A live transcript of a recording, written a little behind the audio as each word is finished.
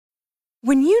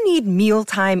When you need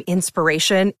mealtime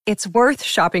inspiration, it's worth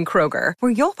shopping Kroger,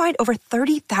 where you'll find over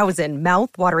 30,000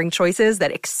 mouth-watering choices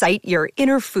that excite your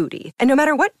inner foodie. And no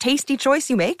matter what tasty choice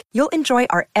you make, you'll enjoy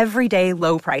our everyday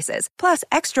low prices, plus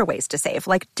extra ways to save,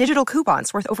 like digital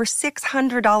coupons worth over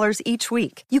 $600 each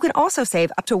week. You can also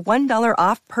save up to $1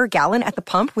 off per gallon at the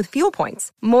pump with fuel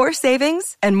points. More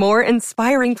savings and more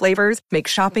inspiring flavors make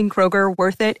shopping Kroger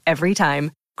worth it every time.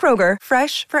 Kroger,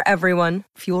 fresh for everyone.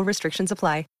 Fuel restrictions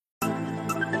apply.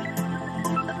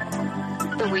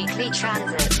 The Weekly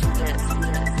Transit.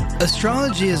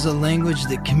 Astrology is a language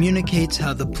that communicates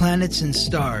how the planets and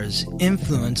stars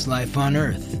influence life on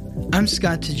Earth. I'm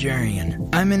Scott Tajarian.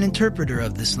 I'm an interpreter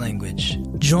of this language.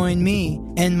 Join me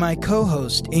and my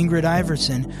co-host Ingrid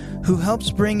Iverson, who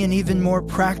helps bring an even more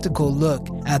practical look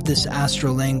at this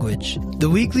astral language. The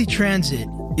Weekly Transit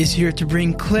is here to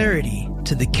bring clarity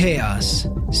to the chaos,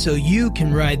 so you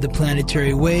can ride the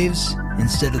planetary waves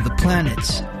instead of the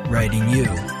planets riding you.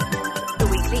 The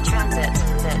Weekly Transit.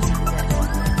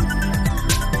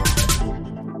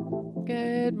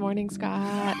 Good morning,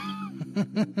 Scott.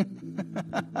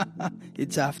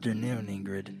 It's afternoon,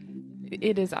 Ingrid.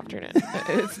 It is afternoon.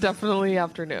 It's definitely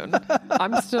afternoon.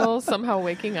 I'm still somehow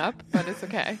waking up, but it's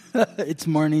okay. It's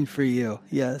morning for you,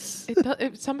 yes.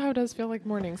 It somehow does feel like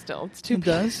morning still. It's 2 It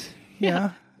does?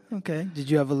 Yeah. Okay. Did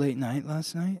you have a late night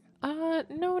last night?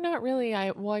 No, not really. I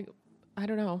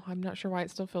don't know. I'm not sure why it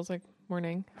still feels like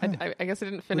morning. Huh. I guess I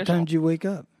didn't finish. What time did you wake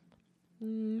up?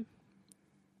 9.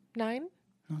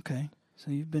 Okay. So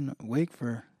you've been awake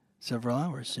for several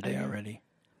hours today already.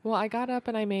 Well, I got up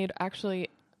and I made, actually,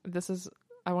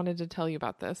 I wanted to tell you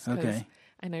about this. Okay.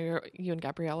 I know you and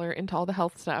Gabrielle are into all the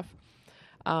health stuff.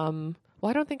 Well,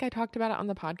 I don't think I talked about it on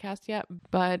the podcast yet,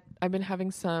 but I've been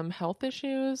having some health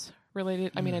issues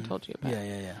related. I mean, I told you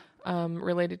about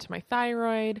related to my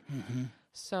thyroid. Mm-hmm.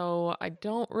 So I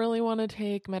don't really want to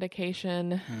take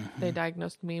medication. Mm-hmm. They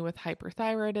diagnosed me with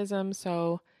hyperthyroidism.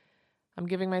 So I'm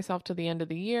giving myself to the end of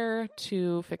the year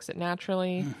to fix it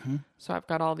naturally. Mm-hmm. So I've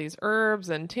got all these herbs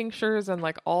and tinctures and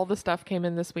like all the stuff came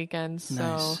in this weekend. So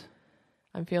Nice.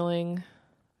 I'm feeling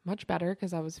much better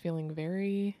because I was feeling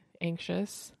very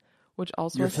anxious, which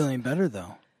also... You're feeling better,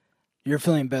 though. You're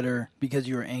feeling better because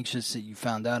you were anxious that you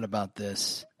found out about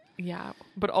this. Yeah,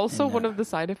 but also one of the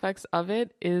side effects of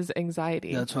it is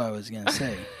anxiety. That's what I was going to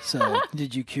say. So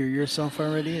did you cure yourself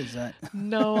already? Is that...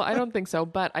 No, I don't think so.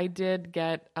 But I did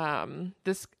get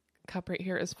this cup right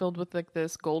here is filled with like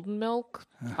this golden milk.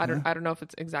 I don't know if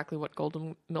it's exactly what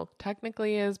golden milk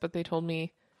technically is, but they told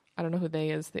me, I don't know who they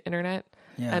is, the internet.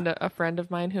 Yeah. And a friend of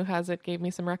mine who has it gave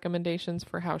me some recommendations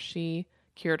for how she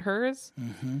cured hers.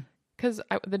 Mm-hmm. Because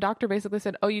the doctor basically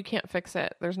said, oh, you can't fix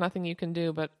it. There's nothing you can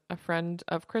do. But a friend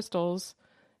of Crystal's,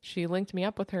 she linked me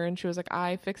up with her and she was like,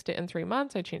 I fixed it in 3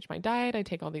 months. I changed my diet. I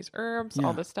take all these herbs,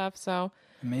 all this stuff. So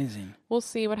amazing. We'll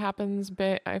see what happens.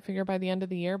 But I figure by the end of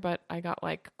the year, but I got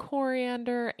like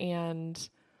coriander and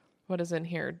what is in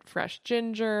here? Fresh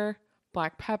ginger,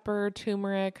 black pepper,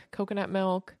 turmeric, coconut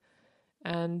milk,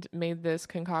 and made this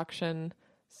concoction.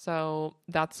 So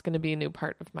that's going to be a new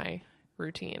part of my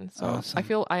routine. So awesome.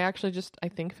 I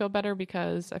think feel better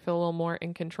because I feel a little more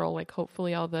in control. Like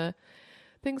hopefully all the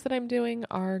things that I'm doing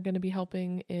are going to be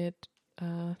helping it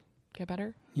get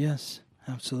better. Yes,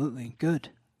 absolutely. Good.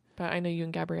 But I know you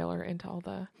and Gabrielle are into all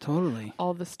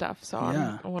the stuff. So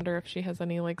yeah. I wonder if she has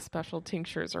any like special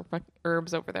tinctures or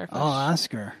herbs over there. I'll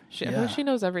ask her. I think she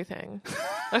knows everything.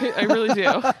 I really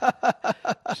do.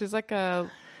 She's like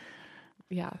some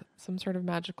sort of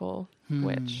magical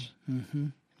witch. Mm-hmm.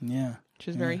 Yeah.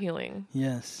 She's very healing.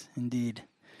 Yes, indeed.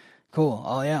 Cool.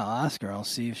 I'll ask her. I'll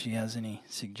see if she has any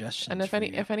suggestions. And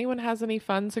if anyone has any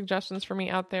fun suggestions for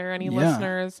me out there, any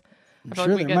listeners, I'm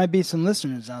sure there might be some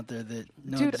listeners out there that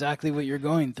know exactly what you're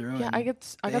going through. Yeah, and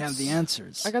they have the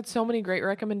answers. I got so many great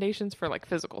recommendations for like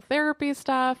physical therapy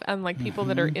stuff and like people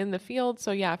that are in the field.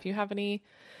 So yeah, if you have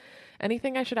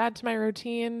anything I should add to my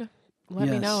routine, let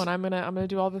me know, and I'm gonna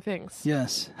do all the things.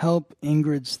 Yes, help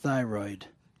Ingrid's thyroid.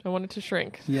 I want it to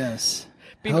shrink. Yes.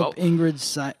 Help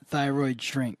Ingrid's thyroid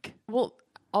shrink. Well,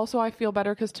 also I feel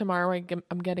better because tomorrow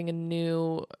I'm getting a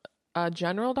new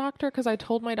general doctor because I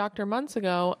told my doctor months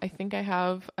ago, I think I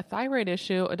have a thyroid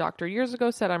issue. A doctor years ago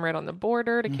said I'm right on the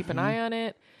border to keep an eye on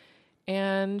it.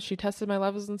 And she tested my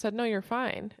levels and said, no, you're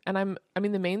fine. And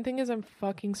the main thing is I'm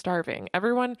fucking starving.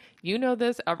 Everyone, you know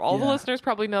this. All the listeners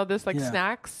probably know this,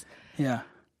 snacks. Yeah.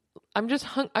 I'm just,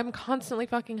 I'm constantly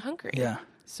fucking hungry. Yeah.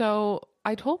 So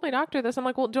I told my doctor this. I'm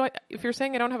like, well, if you're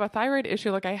saying I don't have a thyroid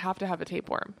issue, like I have to have a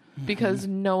tapeworm because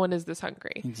no one is this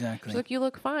hungry. Exactly. She's like, you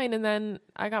look fine. And then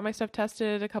I got my stuff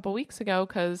tested a couple weeks ago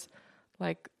because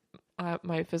like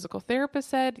my physical therapist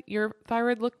said your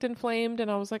thyroid looked inflamed, and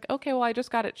I was like, okay, well, I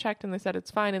just got it checked and they said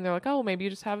it's fine. And they're like, oh, maybe you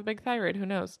just have a big thyroid. Who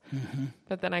knows?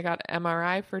 But then I got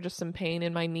MRI for just some pain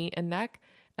in my knee and neck.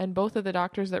 And both of the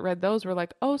doctors that read those were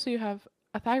like, oh, so you have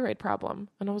a thyroid problem.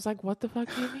 And I was like, what the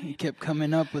fuck do you mean? You kept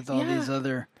coming up with all these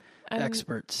other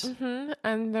experts.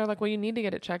 And they're like, well, you need to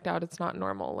get it checked out. It's not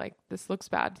normal. Like, this looks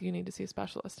bad. You need to see a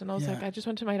specialist. And I was like, I just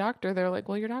went to my doctor. They're like,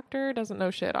 well, your doctor doesn't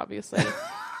know shit, obviously,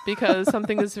 because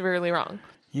something is severely wrong.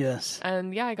 Yes.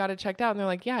 And I got it checked out. And they're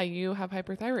like, yeah, you have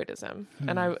hyperthyroidism.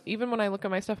 And even when I look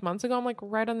at my stuff months ago, I'm like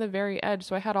right on the very edge.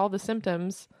 So I had all the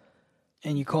symptoms.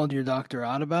 And you called your doctor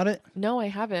out about it? No, I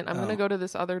haven't. I'm going to go to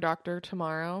this other doctor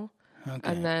tomorrow. Okay.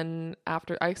 And then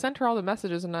after I sent her all the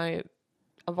messages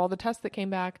of all the tests that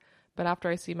came back. But after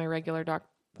I see my regular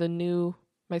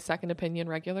my second opinion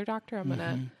regular doctor, I'm going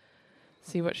to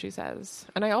see what she says.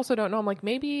 And I also don't know. I'm like,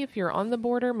 maybe if you're on the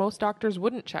border, most doctors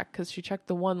wouldn't check because she checked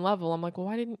the one level. I'm like, well,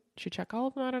 why didn't she check all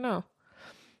of them? I don't know.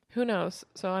 Who knows?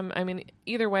 So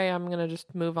either way, I'm going to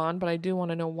just move on. But I do want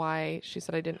to know why she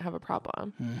said I didn't have a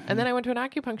problem. And then I went to an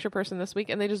acupuncture person this week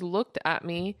and they just looked at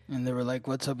me. And they were like,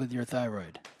 what's up with your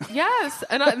thyroid? Yes.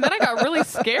 And then I got really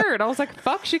scared. I was like,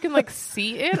 fuck, she can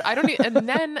see it. I don't and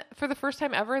then for the first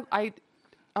time ever, I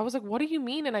was like, what do you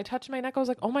mean? And I touched my neck. I was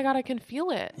like, oh my God, I can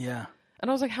feel it. Yeah.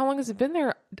 And I was like, how long has it been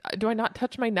there? Do I not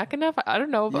touch my neck enough? I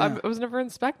don't know. Yeah. I was never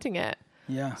inspecting it.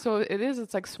 Yeah. So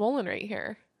it's like swollen right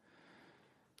here.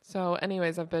 So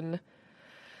anyways, I've been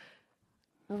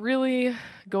really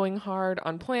going hard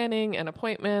on planning and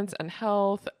appointments and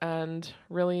health and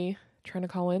really trying to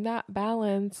call in that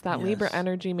balance, that Libra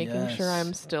energy, making sure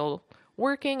I'm still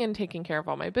working and taking care of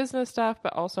all my business stuff,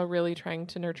 but also really trying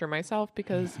to nurture myself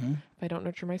because if I don't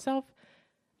nurture myself,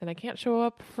 then I can't show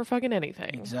up for fucking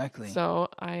anything. Exactly. So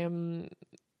I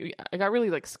got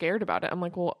really scared about it. I'm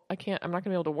like, well, I'm not going to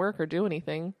be able to work or do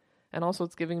anything. And also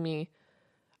it's giving me,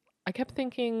 I kept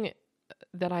thinking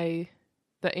that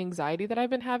the anxiety that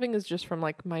I've been having is just from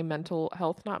my mental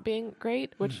health not being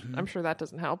great, which I'm sure that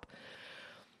doesn't help.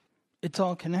 It's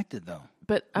all connected though.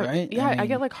 But right? I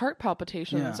get heart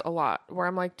palpitations a lot where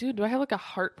I'm like, dude, do I have a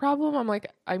heart problem? I'm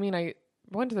like, I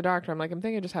went to the doctor. I'm like, I'm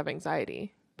thinking I just have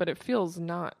anxiety, but it feels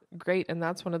not great. And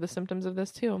that's one of the symptoms of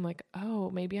this too. I'm like, oh,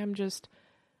 maybe I'm just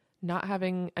not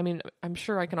having, I'm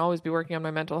sure I can always be working on my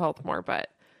mental health more,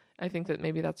 but I think that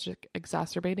maybe that's just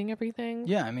exacerbating everything.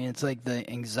 Yeah, it's like the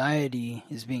anxiety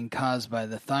is being caused by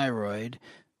the thyroid,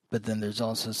 but then there's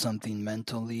also something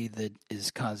mentally that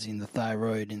is causing the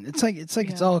thyroid, and it's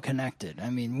it's all connected.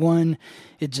 One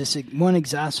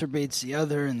exacerbates the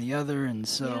other, and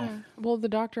so. Yeah. Well, the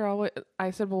doctor I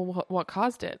said, well, what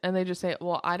caused it? And they just say,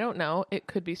 well, I don't know. It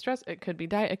could be stress. It could be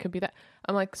diet. It could be that.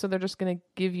 I'm like, so they're just going to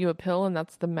give you a pill, and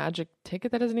that's the magic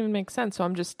ticket? That doesn't even make sense. So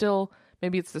I'm just still.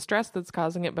 Maybe it's the stress that's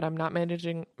causing it, but I'm not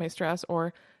managing my stress,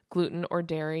 or gluten or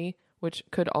dairy, which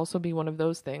could also be one of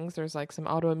those things. There's some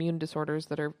autoimmune disorders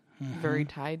that are very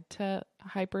tied to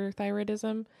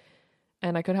hyperthyroidism,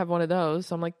 and I could have one of those.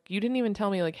 So I'm like, you didn't even tell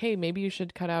me hey, maybe you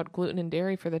should cut out gluten and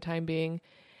dairy for the time being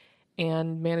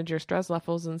and manage your stress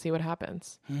levels and see what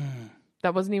happens.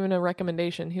 That wasn't even a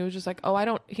recommendation. He was just like,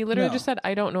 oh, he literally just said,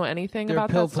 I don't know anything They're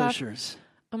about pill that stuff. pushers.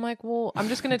 I'm like, well, I'm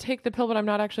just going to take the pill, but I'm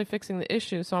not actually fixing the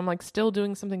issue. So I'm still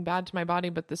doing something bad to my body.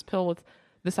 But this pill with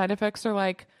the side effects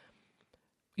are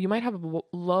you might have a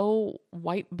low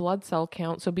white blood cell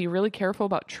count. So be really careful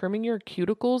about trimming your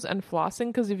cuticles and flossing.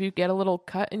 Because if you get a little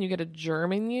cut and you get a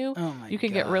germ in you, you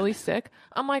can get really sick.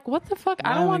 I'm like, what the fuck?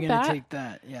 I don't want that. Why am I going to take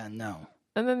that? Yeah, no.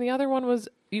 And then the other one was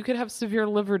you could have severe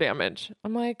liver damage.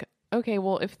 I'm like, okay,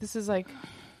 well, if this is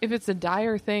if it's a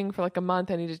dire thing for a month,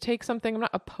 I need to take something. I'm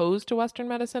not opposed to Western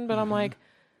medicine, but I'm like,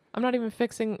 I'm not even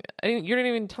fixing. You're not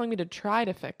even telling me to try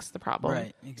to fix the problem.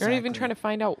 Right, exactly. You're not even trying to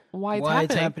find out why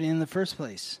it's happening in the first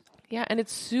place. Yeah, and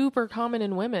it's super common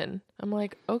in women. I'm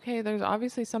like, okay, there's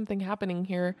obviously something happening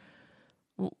here.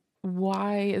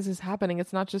 Why is this happening?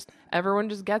 It's not just everyone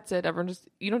just gets it.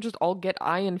 You don't just all get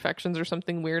eye infections or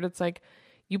something weird. It's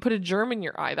you put a germ in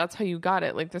your eye. That's how you got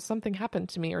it. There's something happened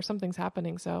to me or something's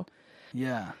happening. So.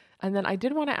 Yeah. And then I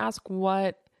did want to ask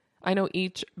I know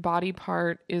each body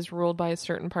part is ruled by a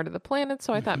certain part of the planet.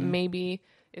 So I thought maybe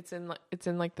it's in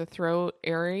the throat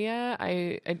area.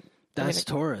 That's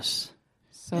Taurus.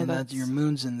 So and your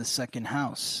moon's in the second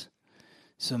house.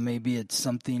 So maybe it's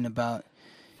something about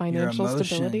financial your emotions.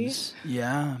 Stability.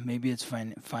 Yeah. Maybe it's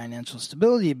financial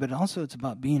stability, but also it's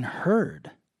about being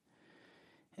heard.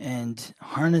 And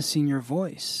harnessing your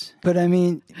voice. But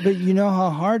you know how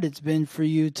hard it's been for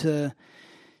you to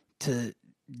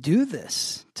do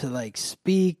this, to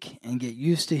speak and get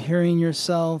used to hearing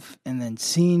yourself and then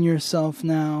seeing yourself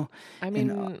now.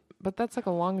 but that's like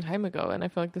a long time ago, and I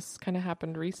feel like this kind of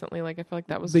happened recently. Like I feel like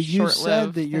that was But a short-lived you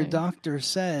said that your thing. doctor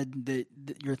said that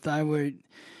your thyroid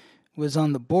was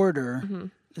on the border. Mm-hmm.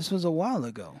 This was a while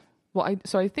ago. Well,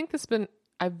 I think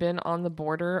I've been on the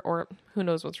border, or who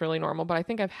knows what's really normal, but I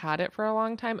think I've had it for a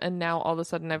long time, and now all of a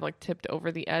sudden I've like tipped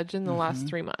over the edge in the last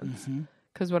 3 months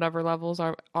because whatever levels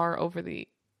are over the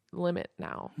limit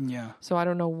now. Yeah. So I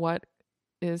don't know what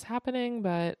is happening,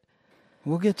 but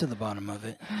We'll get to the bottom of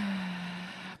it.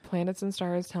 planets and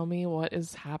stars tell me what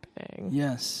is happening.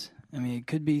 Yes. I mean, it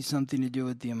could be something to do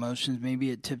with the emotions.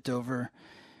 Maybe it tipped over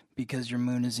because your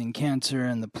moon is in Cancer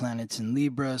and the planet's in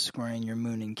Libra, squaring your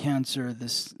moon in Cancer.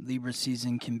 This Libra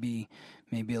season can be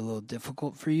maybe a little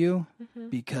difficult for you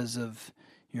because of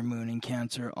your moon in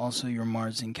Cancer, also your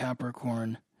Mars in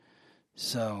Capricorn.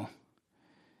 So,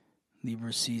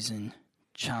 Libra season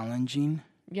challenging.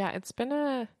 Yeah, it's been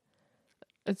a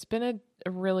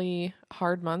really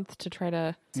hard month to try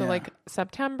to, so like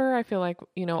September, I feel like,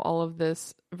 all of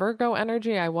this Virgo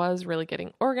energy, I was really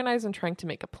getting organized and trying to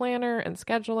make a planner and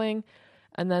scheduling.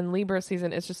 And then Libra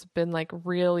season, it's just been like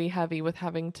really heavy with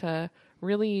having to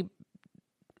really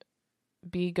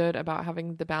be good about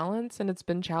having the balance. And it's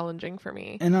been challenging for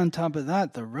me. And on top of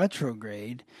that, the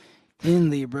retrograde in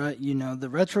Libra, the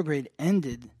retrograde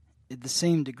ended at the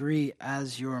same degree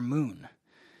as your moon.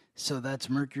 So that's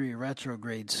Mercury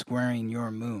retrograde squaring your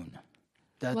moon.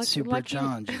 That's super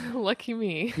challenging. Lucky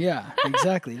me. Yeah,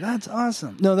 exactly. That's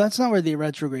awesome. No, that's not where the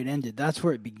retrograde ended. That's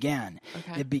where it began.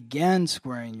 Okay. It began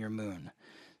squaring your moon.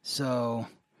 So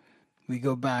we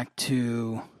go back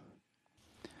to...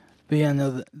 But yeah,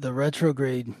 no, the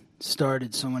retrograde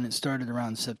started, so when it started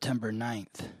around September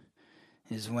 9th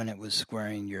is when it was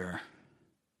squaring your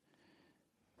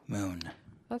moon.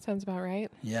 That sounds about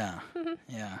right. Yeah,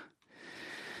 yeah.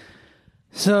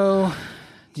 So,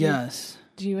 yes.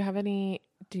 Do you have any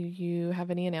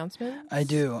announcements? I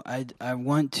do. I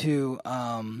want to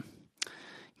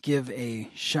give a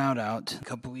shout out. A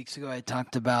couple weeks ago, I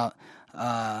talked about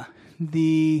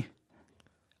the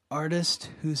artist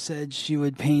who said she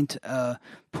would paint a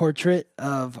portrait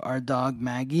of our dog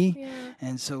Maggie. Yeah.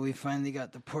 And so we finally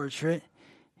got the portrait.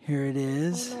 Here it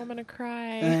is. Oh no, I'm gonna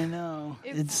cry. I know.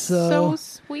 It's so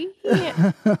sweet.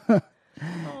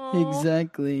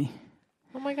 Exactly.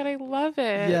 Oh my God, I love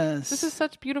it. Yes. This is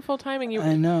such beautiful timing.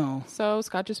 I know. So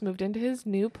Scott just moved into his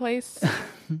new place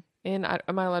am I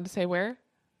allowed to say where?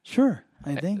 Sure,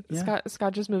 I think. Yeah.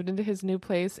 Scott just moved into his new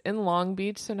place in Long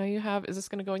Beach. So now is this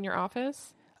going to go in your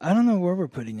office? I don't know where we're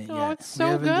putting it yet. Oh, it's so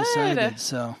we haven't good. decided,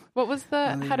 so. What was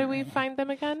how do we find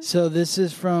them again? So this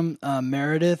is from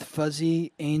Meredith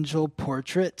Fuzzy Angel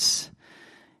Portraits.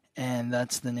 And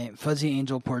that's the name,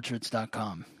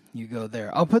 fuzzyangelportraits.com. You go there.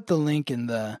 I'll put the link in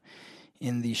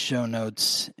the show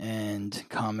notes and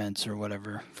comments or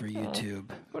whatever for YouTube.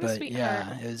 What a but sweetheart.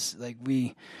 yeah, it was like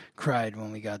we cried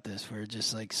when we got this. We were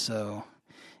just like so.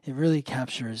 It really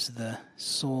captures the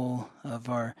soul of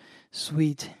our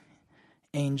sweet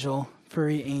angel,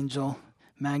 furry angel,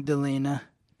 Magdalena,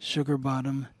 Sugar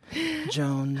Bottom,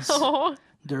 Jones, Oh.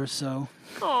 Durso,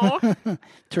 Oh.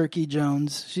 Turkey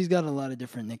Jones. She's got a lot of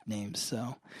different nicknames.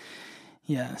 So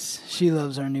yes, she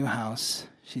loves our new house.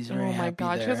 She's very happy. Oh my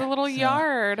God, there. she has a little So-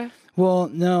 yard. Well,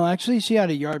 no, actually, she had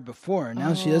a yard before.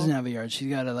 Now she doesn't have a yard. She's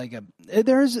got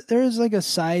there's like a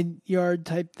side yard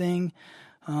type thing,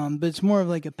 but it's more of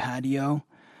like a patio.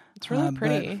 It's really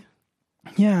pretty.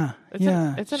 Yeah,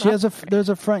 It's an she has upgrade. there's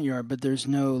a front yard, but there's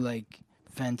no like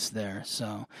fence there.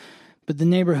 So, but the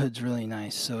neighborhood's really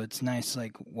nice. So it's nice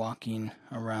like walking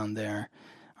around there.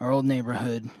 Our old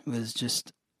neighborhood was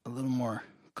just a little more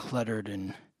cluttered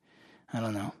and, I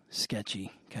don't know,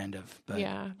 sketchy kind of. But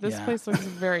yeah, this place looks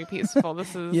very peaceful.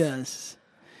 This is Yes.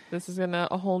 This is a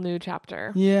whole new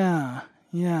chapter. Yeah.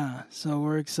 So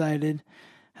we're excited,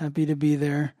 happy to be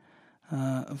there.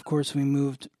 Of course, we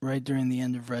moved right during the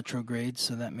end of retrograde,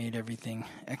 so that made everything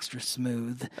extra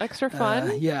smooth. Extra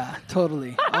fun. Yeah,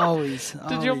 totally. Always.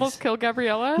 Did you almost kill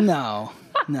Gabriella? No.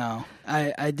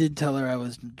 I did tell her I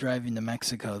was driving to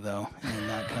Mexico, though, and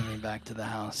not coming back to the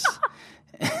house.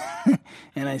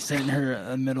 And I sent her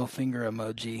a middle finger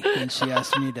emoji, and she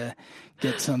asked me to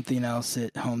get something else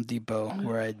at Home Depot,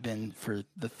 where I'd been for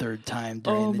the third time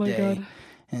during the day. God.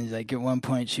 And like at one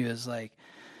point, she's like,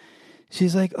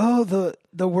 "Oh,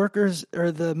 the workers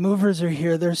or the movers are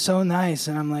here. They're so nice."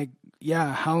 And I'm like,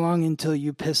 "Yeah, how long until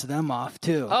you piss them off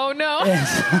too?" Oh no.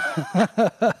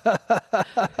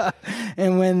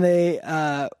 And when they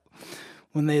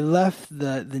left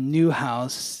the new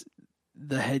house,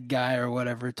 the head guy or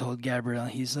whatever told Gabrielle,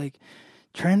 he's like,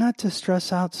 "Try not to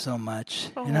stress out so much."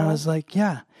 And I was like,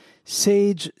 "Yeah,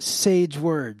 sage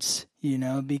words,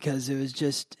 because it was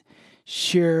just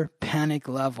sheer panic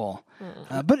level.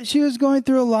 But she was going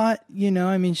through a lot,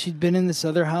 I mean, she'd been in this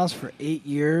other house for 8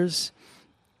 years.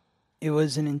 It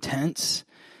was an intense,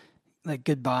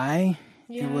 goodbye.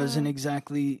 Yeah. It wasn't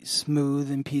exactly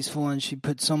smooth and peaceful, and she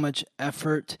put so much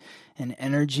effort and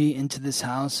energy into this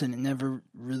house, and it never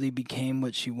really became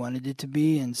what she wanted it to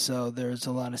be, and so there's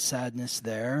a lot of sadness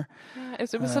there. Yeah,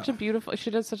 it was such a beautiful, she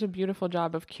did such a beautiful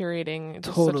job of curating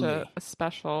just Totally. such a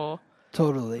special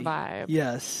Totally. vibe.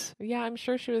 Yes. Yeah, I'm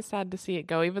sure she was sad to see it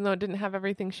go, even though it didn't have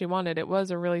everything she wanted. It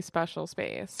was a really special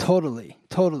space. Totally.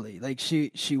 Like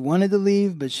she wanted to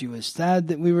leave, but she was sad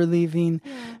that we were leaving.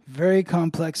 Yeah. Very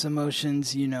complex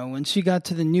emotions. When she got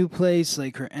to the new place,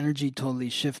 her energy totally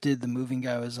shifted. The moving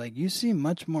guy was like, "You seem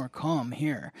much more calm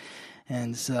here."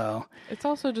 And so It's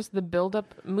also just the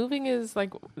buildup. Moving is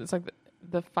it's like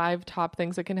the 5 top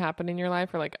things that can happen in your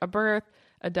life are like a birth,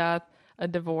 a death, a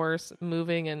divorce,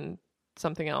 moving, and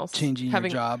something else. Changing your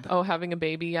job. Oh, having a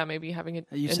baby. Yeah, maybe having a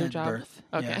You new said job. birth.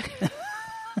 Okay.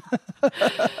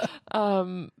 Yeah.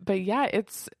 But yeah,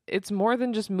 it's more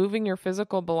than just moving your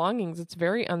physical belongings. It's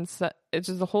very it's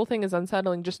just the whole thing is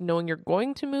unsettling, just knowing you're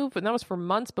going to move. And that was for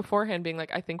months beforehand, being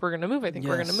like, I think we're gonna move. I think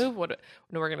we're gonna move.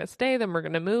 No, we're gonna stay, then we're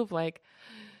gonna move. And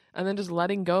then just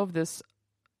letting go of this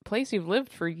place you've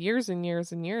lived for years and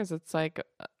years and years. It's like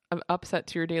an upset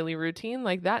to your daily routine.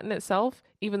 Like that in itself,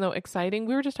 even though exciting,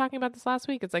 we were just talking about this last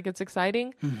week. It's like, it's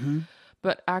exciting,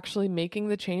 but actually making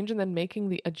the change and then making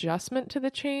the adjustment to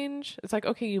the change. It's like,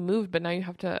 okay, you moved, but now you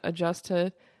have to adjust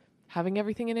to having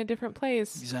everything in a different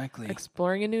place. Exactly.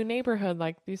 Exploring a new neighborhood.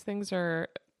 Like these things are,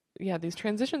 these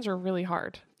transitions are really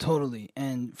hard. Totally.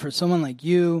 And for someone like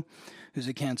you, who's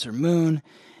a Cancer moon,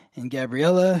 and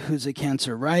Gabriella, who's a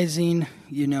Cancer rising,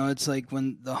 it's like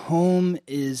when the home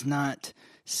is not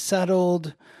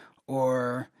settled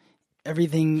or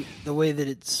everything the way that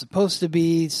it's supposed to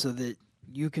be so that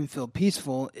you can feel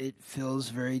peaceful, it feels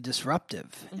very disruptive.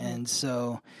 And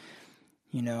so,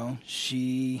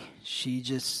 she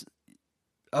just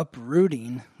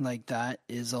uprooting like that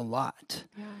is a lot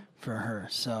for her.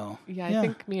 So yeah, I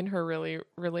think me and her really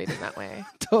relate in that way.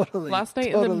 Totally. Last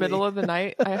night in the middle of the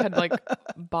night, I had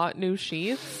bought new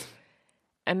sheets.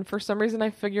 And for some reason, I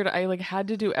figured I had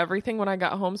to do everything when I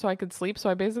got home so I could sleep. So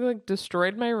I basically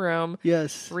destroyed my room.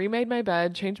 Yes. Remade my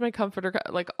bed, changed my comforter,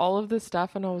 all of this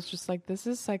stuff. And I was just like, this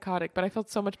is psychotic. But I felt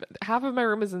so much. Half of my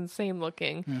room is insane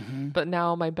looking. But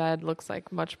now my bed looks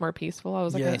much more peaceful. I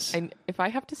was like, Yes. if I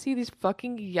have to see these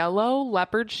fucking yellow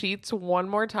leopard sheets one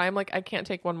more time, I can't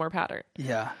take one more pattern.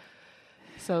 Yeah.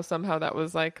 So somehow that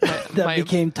was that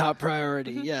became top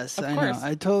priority. Yes, I know.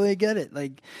 I totally get it.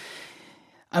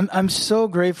 I'm so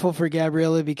grateful for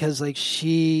Gabriella because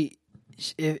if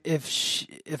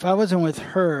I wasn't with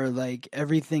her,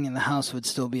 everything in the house would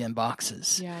still be in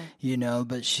boxes. Yeah.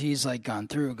 But she's gone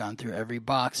through every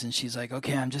box, and she's like,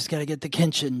 okay, I'm just gotta get the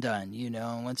kitchen done.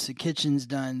 And once the kitchen's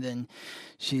done, then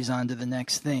she's on to the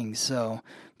next thing. So,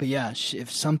 but yeah, if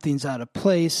something's out of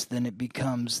place, then it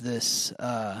becomes this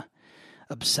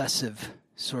obsessive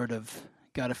sort of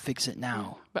gotta fix it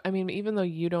now. But I mean, even though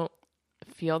you don't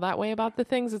feel that way about the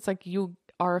things, it's like you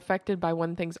are affected by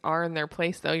when things are in their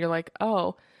place, though. You're like,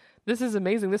 oh, this is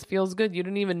amazing, this feels good. You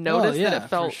didn't even notice that it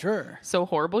felt so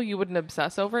horrible. You wouldn't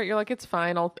obsess over it. You're like, it's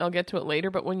fine, I'll get to it later.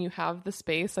 But when you have the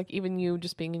space, even you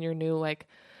just being in your new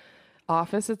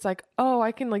office, it's like, oh,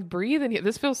 I can breathe in here.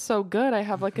 This feels so good. I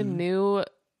have a new,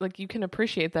 you can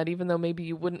appreciate that, even though maybe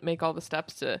you wouldn't make all the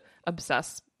steps to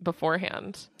obsess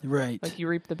beforehand. Right. You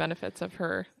reap the benefits of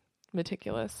her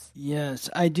meticulous. Yes,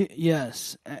 I do.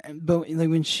 Yes, but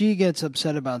when she gets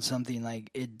upset about something,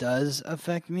 it does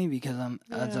affect me because I'm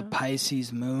as a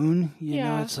Pisces moon. You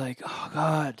know, it's like, oh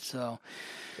God. So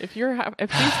if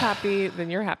if she's happy, then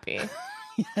you're happy.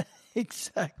 Yeah,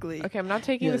 exactly. Okay, I'm not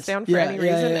taking this down for any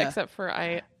reason except for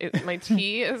my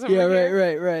tea is over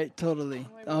here. Right. Totally.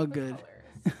 All good.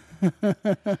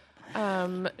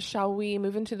 Shall we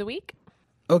move into the week?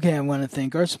 Okay, I want to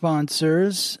thank our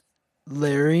sponsors.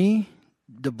 Larry,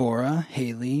 Deborah,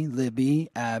 Haley, Libby,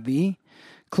 Abby,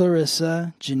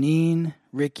 Clarissa, Janine,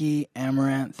 Ricky,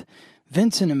 Amaranth,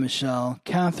 Vincent and Michelle,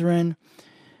 Catherine,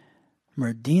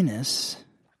 Merdinas,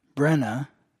 Brenna,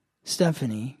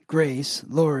 Stephanie, Grace,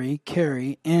 Lori,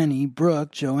 Carrie, Annie,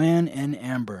 Brooke, Joanne, and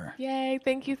Amber. Yay.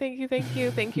 Thank you. Thank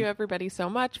you, everybody, so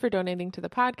much for donating to the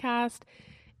podcast.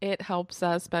 It helps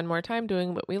us spend more time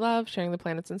doing what we love, sharing the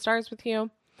planets and stars with you.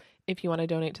 If you want to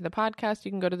donate to the podcast,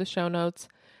 you can go to the show notes.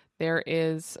 There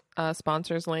is a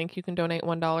sponsors link. You can donate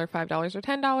 $1, $5, or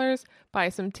 $10. Buy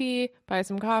some tea, buy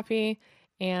some coffee,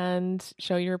 and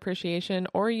show your appreciation.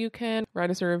 Or you can write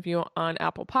us a review on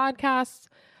Apple Podcasts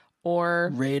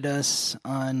or rate us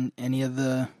on any of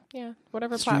the Yeah,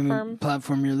 whatever streaming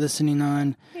platform you're listening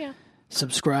on. Yeah.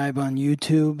 Subscribe on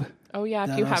YouTube. Oh yeah,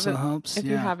 That also helps. If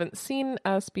you haven't seen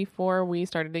us before, we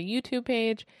started a YouTube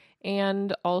page,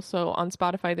 and also on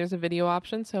Spotify there's a video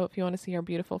option. So if you want to see our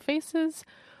beautiful faces,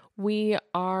 we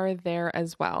are there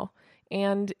as well.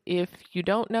 And if you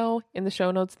don't know, in the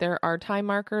show notes there are time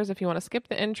markers. If you want to skip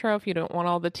the intro, if you don't want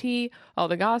all the tea, all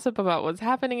the gossip about what's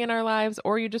happening in our lives,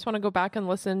 or you just want to go back and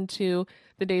listen to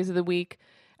the days of the week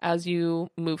as you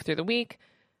move through the week,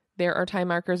 there are time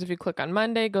markers. If you click on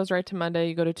Monday, it goes right to Monday.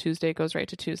 You go to Tuesday, it goes right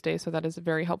to Tuesday. So that is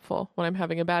very helpful when I'm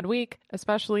having a bad week.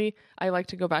 Especially, I like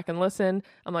to go back and listen.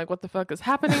 I'm like, what the fuck is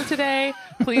happening today?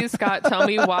 Please, Scott, tell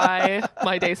me why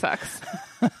my day sucks.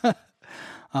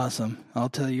 Awesome. I'll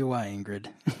tell you why, Ingrid.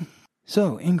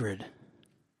 So, Ingrid,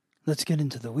 let's get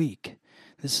into the week.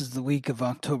 This is the week of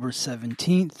October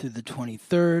 17th through the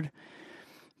 23rd.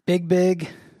 Big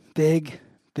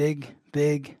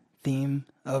theme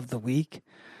of the week.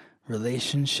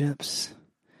 Relationships.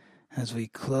 As we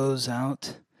close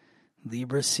out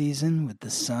Libra season with the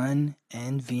Sun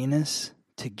and Venus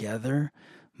together,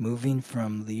 moving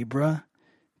from Libra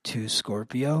to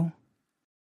Scorpio.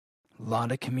 A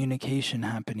lot of communication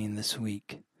happening this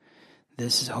week.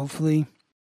 This is hopefully,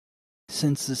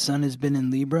 since the Sun has been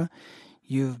in Libra,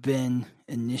 you've been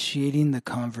initiating the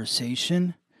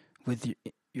conversation with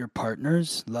your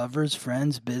partners, lovers,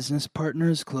 friends, business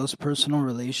partners, close personal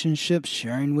relationships,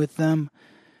 sharing with them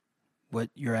what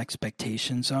your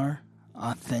expectations are,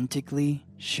 authentically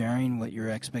sharing what your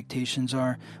expectations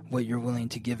are, what you're willing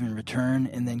to give in return,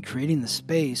 and then creating the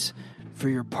space for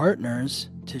your partners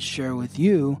to share with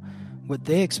you what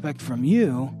they expect from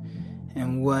you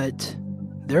and what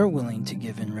they're willing to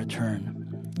give in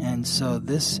return. And so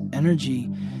this energy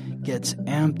gets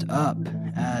amped up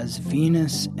as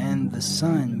Venus and the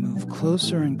Sun move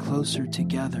closer and closer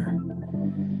together.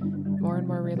 More and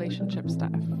more relationship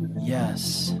stuff.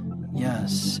 Yes.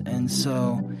 And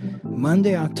so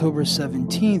Monday, October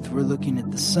 17th, we're looking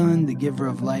at the Sun, the giver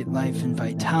of light, life, and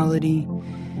vitality,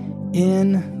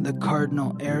 in the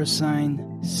cardinal air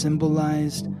sign,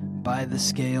 symbolized by the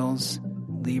scales,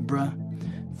 Libra,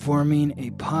 forming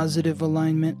a positive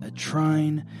alignment, a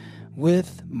trine,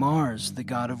 with Mars, the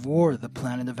god of war, the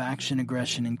planet of action,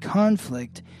 aggression, and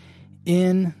conflict,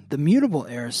 in the mutable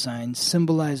air sign,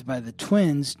 symbolized by the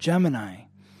twins, Gemini.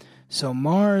 So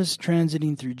Mars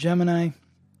transiting through Gemini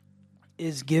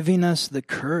is giving us the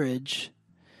courage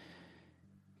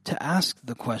to ask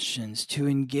the questions, to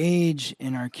engage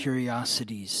in our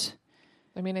curiosities.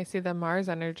 I mean, I see the Mars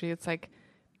energy. It's like,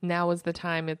 now is the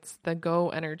time. It's the go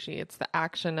energy. It's the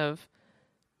action of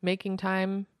making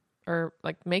time, or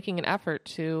like making an effort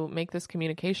to make this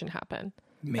communication happen.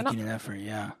 Making an effort,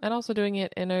 yeah. And also doing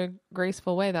it in a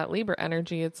graceful way. That Libra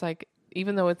energy, it's like,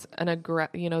 even though it's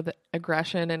the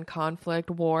aggression and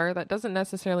conflict, war, that doesn't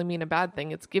necessarily mean a bad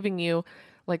thing. It's giving you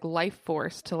like life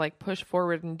force to like push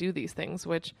forward and do these things,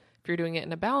 which if you're doing it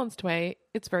in a balanced way,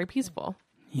 it's very peaceful.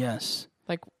 Yes.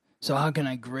 Like, so how can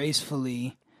I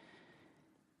gracefully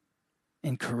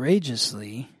and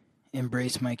courageously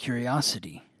embrace my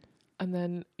curiosity? And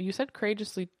then you said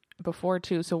courageously before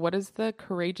too. So what is the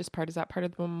courageous part? Is that part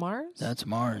of the Mars? That's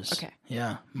Mars. Okay.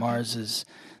 Yeah. Mars is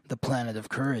the planet of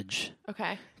courage.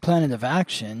 Okay. Planet of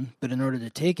action, but in order to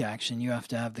take action, you have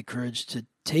to have the courage to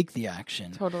take the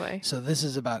action. Totally. So this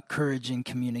is about courage and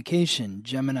communication.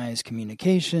 Gemini is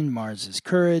communication. Mars is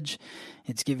courage.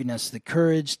 It's giving us the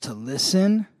courage to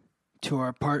listen to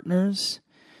our partners,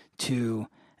 to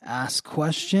ask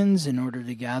questions in order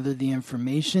to gather the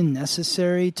information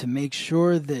necessary to make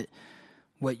sure that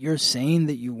what you're saying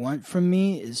that you want from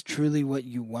me is truly what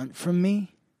you want from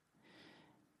me.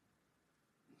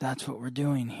 That's what we're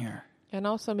doing here. And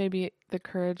also maybe the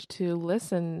courage to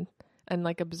listen and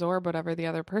like absorb whatever the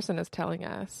other person is telling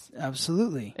us.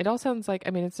 Absolutely. It all sounds like,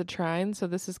 I mean, it's a trine, so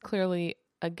this is clearly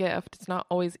a gift. It's not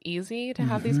always easy to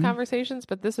have these conversations,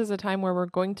 but this is a time where we're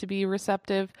going to be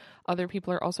receptive. Other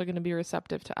people are also going to be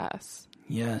receptive to us.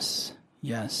 Yes.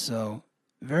 So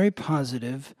very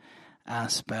positive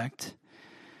aspect.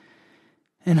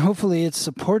 And hopefully it's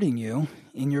supporting you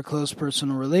in your close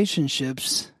personal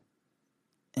relationships.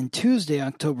 And Tuesday,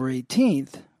 October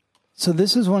 18th. So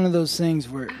this is one of those things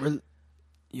where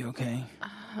you okay?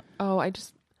 I went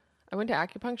to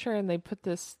acupuncture and they put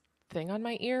this thing on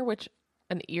my ear, which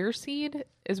an ear seed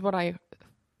is what I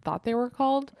thought they were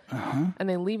called. And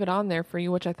they leave it on there for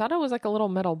you, which I thought it was like a little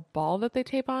metal ball that they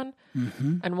tape on.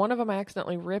 And one of them I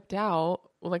accidentally ripped out,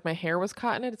 like my hair was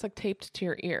caught in it. It's like taped to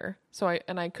your ear. So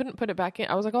I couldn't put it back in.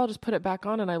 I was like, oh, I'll just put it back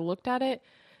on. And I looked at it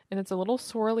and it's a little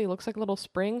swirly, looks like a little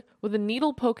spring with a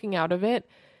needle poking out of it.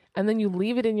 and then you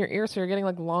leave it in your ear. So you're getting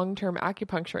like long-term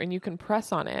acupuncture, and you can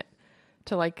press on it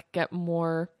to like get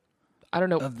more, I don't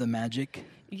know. Of the magic.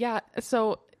 Yeah.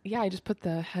 So yeah, I just put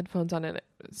the headphones on and it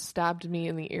stabbed me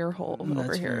in the ear hole over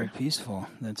That's here. very peaceful.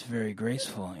 That's very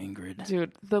graceful, Ingrid.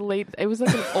 Dude, it was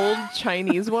like an old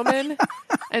Chinese woman,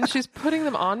 and she's putting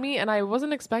them on me, and I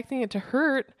wasn't expecting it to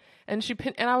hurt. And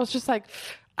and I was just like,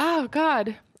 oh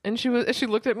God. And she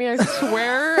looked at me, I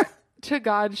swear to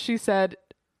God, she said,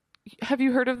 have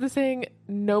you heard of the saying,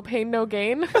 no pain, no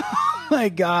gain? Oh my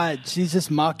God, she's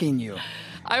just mocking you.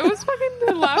 I was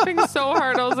fucking laughing so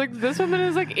hard. I was like, this woman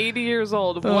is like 80 years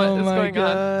old. What is going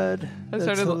God. on?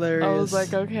 That's hilarious. I was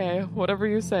like, okay, whatever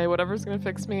you say, whatever's going to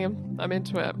fix me, I'm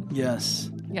into it.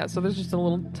 Yes. Yeah, so there's just a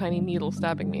little tiny needle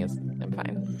stabbing me. I'm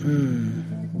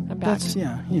fine. I'm back. That's,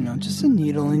 just a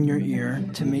needle in your ear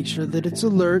to make sure that it's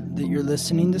alert, that you're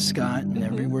listening to Scott and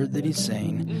every word that he's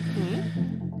saying.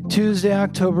 Mm-hmm. Tuesday,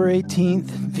 October 18th,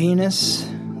 Venus,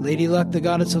 Lady Luck, the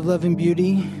goddess of love and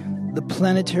beauty, the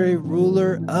planetary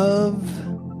ruler of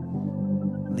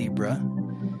Libra,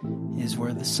 is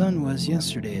where the sun was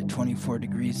yesterday at 24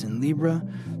 degrees in Libra,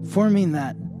 forming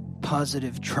that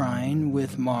positive trine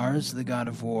with Mars, the god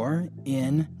of war,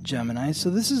 in Gemini. So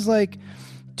this is like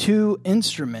two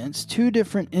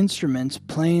different instruments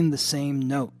playing the same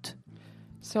note.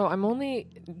 So I'm only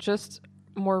just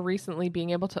more recently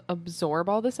being able to absorb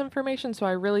all this information. So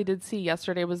I really did see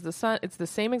yesterday was the sun. It's the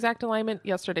same exact alignment.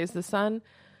 Yesterday's the sun.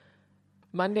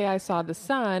 Monday I saw the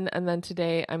sun, and then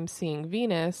today I'm seeing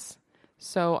Venus.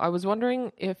 So I was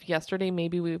wondering if yesterday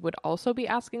maybe we would also be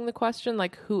asking the question,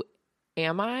 like, who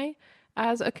am I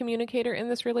as a communicator in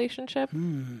this relationship?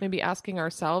 Maybe asking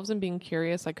ourselves and being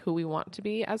curious, like, who we want to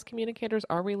be as communicators.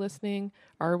 Are we listening?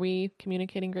 Are we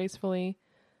communicating gracefully?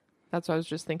 That's what I was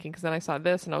just thinking, because then I saw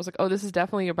this and I was like, oh, this is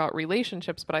definitely about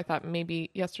relationships. But I thought maybe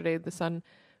yesterday the sun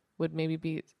would maybe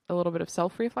be a little bit of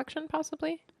self-reflection,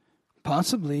 possibly.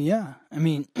 Possibly, yeah. I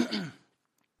mean,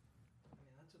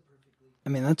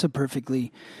 that's a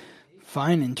perfectly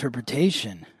fine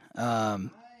interpretation. The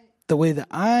way that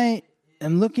I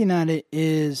am looking at it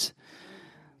is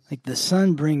like the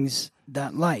sun brings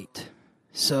that light.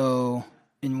 So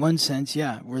in one sense,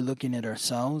 yeah, we're looking at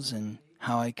ourselves and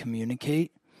how I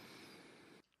communicate.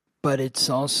 But it's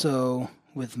also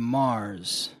with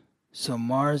Mars. So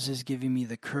Mars is giving me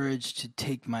the courage to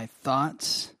take my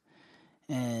thoughts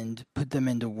and put them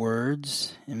into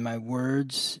words, and my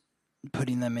words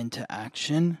putting them into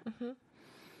action. Mm-hmm.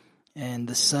 And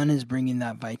the sun is bringing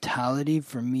that vitality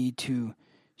for me to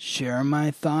share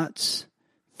my thoughts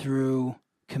through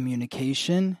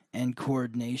communication and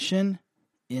coordination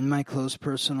in my close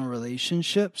personal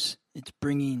relationships. It's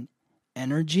bringing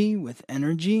energy with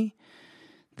energy.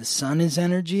 The sun is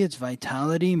energy, it's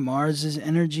vitality. Mars is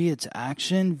energy, it's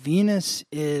action. Venus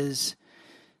is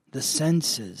the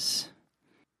senses.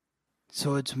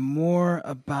 So it's more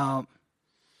about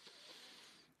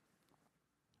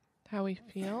how we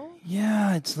feel?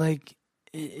 Yeah, it's like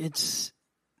it's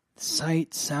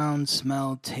sight, sound,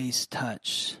 smell, taste,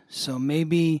 touch. So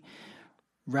maybe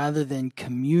rather than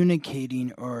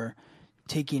communicating or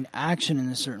taking action in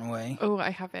a certain way. Oh,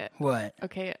 I have it. What?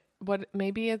 Okay,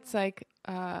 maybe it's like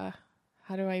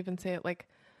how do I even say it? Like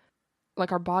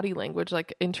our body language,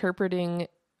 like interpreting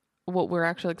what we're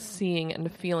actually like seeing and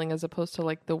feeling, as opposed to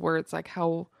like the words, like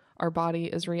how our body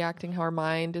is reacting, how our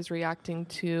mind is reacting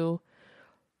to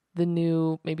the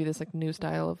new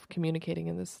style of communicating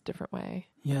in this different way.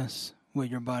 Yes, what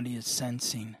your body is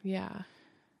sensing. Yeah.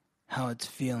 How it's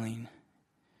feeling.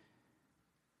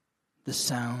 The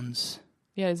sounds.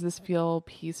 Yeah, does this feel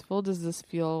peaceful? Does this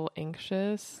feel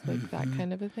anxious? Like that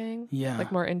kind of a thing? Yeah.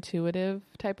 Like more intuitive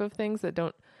type of things that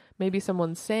don't, maybe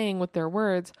someone's saying with their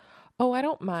words, oh, I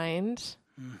don't mind.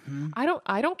 Mm-hmm.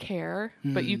 I don't care,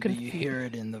 but you can hear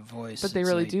it in the voice. But they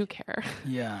really do care.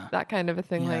 Yeah. That kind of a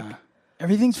thing. Yeah. Like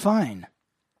everything's fine.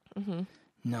 Mm-hmm.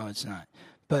 No, it's not.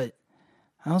 But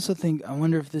I also think, I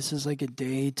wonder if this is like a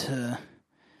day to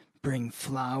bring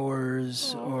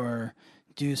flowers or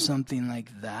do something like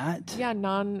that. Yeah,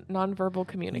 non-verbal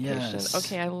communication. Yes.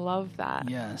 Okay, I love that.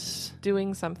 Yes.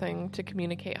 Doing something to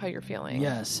communicate how you're feeling.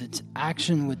 Yes, it's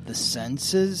action with the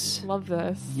senses. Love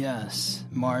this. Yes.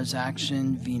 Mars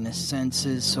action, Venus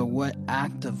senses. So what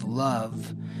act of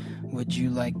love would you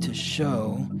like to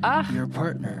show your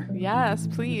partner? Yes,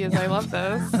 please. I love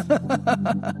this.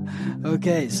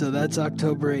 Okay, so that's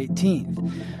October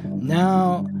 18th.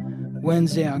 Now,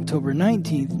 Wednesday, October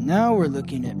 19th, now we're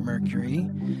looking at Mercury,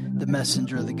 the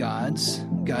messenger of the gods,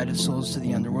 guide of souls to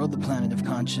the underworld, the planet of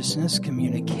consciousness,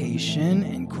 communication,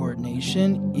 and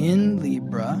coordination in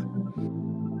Libra,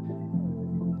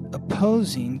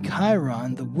 decomposing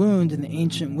Chiron, the wound and the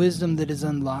ancient wisdom that is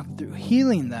unlocked through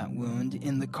healing that wound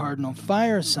in the cardinal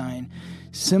fire sign,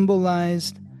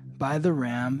 symbolized by the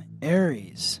ram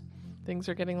Aries. Things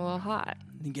are getting a little hot.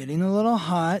 Getting a little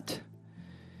hot.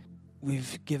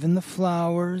 We've given the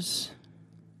flowers.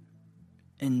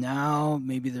 And now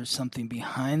maybe there's something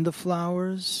behind the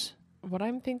flowers. What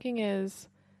I'm thinking is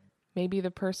maybe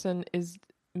the person is,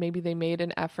 maybe they made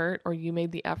an effort or you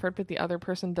made the effort, but the other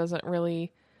person doesn't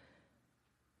really,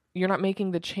 you're not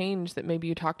making the change that maybe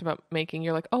you talked about making.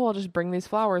 You're like, oh, I'll just bring these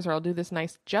flowers or I'll do this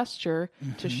nice gesture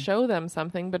to show them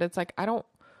something. But it's like, I don't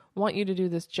want you to do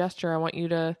this gesture. I want you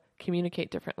to communicate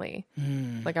differently.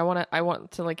 Like I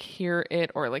want to like hear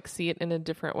it or like see it in a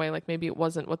different way. Like maybe it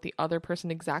wasn't what the other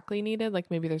person exactly needed.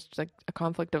 Like maybe there's like a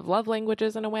conflict of love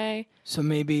languages in a way. So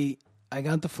maybe I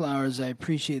got the flowers, I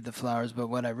appreciate the flowers, but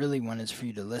what I really want is for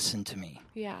you to listen to me.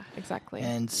 Yeah, exactly.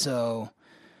 And so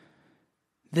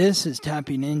this is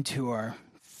tapping into our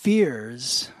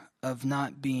fears of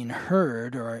not being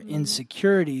heard or our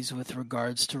insecurities with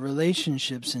regards to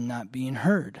relationships and not being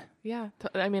heard. Yeah.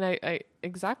 I mean, I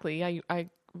exactly. Yeah.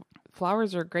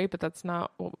 Flowers are great, but that's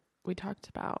not what we talked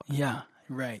about. Yeah,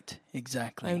 right.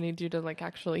 Exactly. I need you to like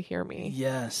actually hear me.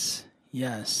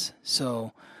 Yes.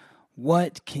 So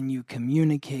what can you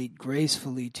communicate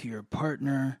gracefully to your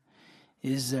partner?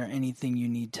 Is there anything you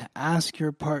need to ask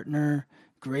your partner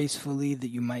gracefully that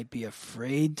you might be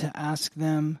afraid to ask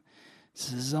them?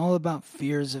 This is all about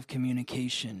fears of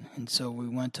communication. And so we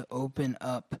want to open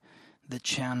up the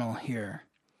channel here.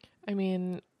 I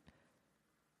mean,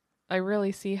 I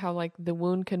really see how like the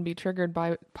wound can be triggered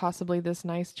by possibly this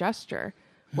nice gesture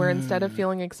where instead of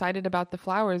feeling excited about the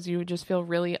flowers, you just feel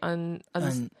really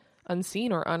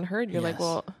unseen or unheard. You're like,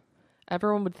 well,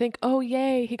 everyone would think, oh,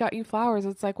 yay, he got you flowers.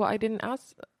 It's like, well, I didn't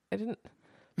ask.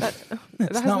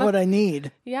 That's not what I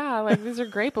need. Yeah, like these are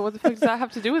great, but what the fuck does that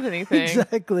have to do with anything?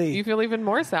 Exactly. You feel even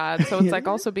more sad. So it's like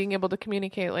also being able to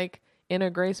communicate like in a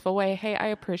graceful way. Hey, I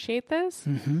appreciate this.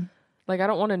 Like, I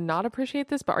don't want to not appreciate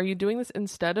this, but are you doing this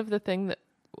instead of the thing that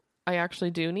I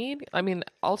actually do need? I mean,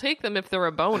 I'll take them if they're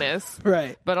a bonus.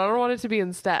 Right. But I don't want it to be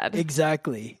instead.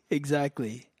 Exactly.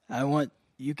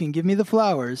 You can give me the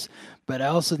flowers, but I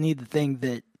also need the thing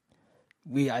that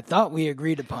I thought we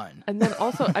agreed upon. And then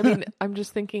also, I mean, I'm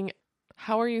just thinking,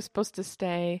 how are you supposed to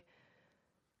stay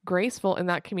graceful in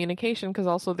that communication? Because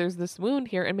also there's this wound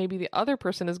here, and maybe the other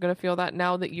person is going to feel that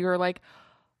now that you're like,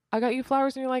 I got you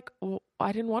flowers, and you're like, well,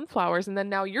 I didn't want flowers. And then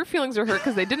now your feelings are hurt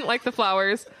because they didn't like the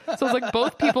flowers. So it's like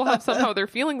both people have somehow their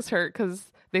feelings hurt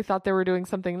because they thought they were doing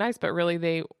something nice, but really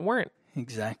they weren't.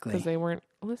 Exactly. Because they weren't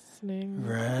listening.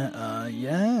 Right.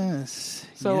 Yes.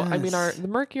 So, yes. I mean, the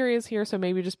Mercury is here, so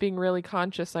maybe just being really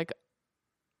conscious, like,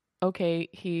 okay,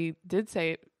 he did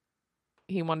say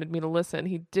he wanted me to listen.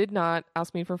 He did not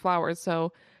ask me for flowers,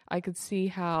 so I could see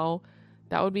how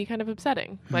that would be kind of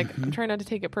upsetting. Like, I'm trying not to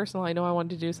take it personal. I know I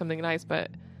wanted to do something nice,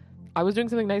 but I was doing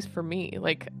something nice for me.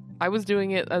 Like, I was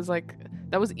doing it as, like,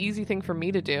 that was easy thing for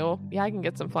me to do. Yeah, I can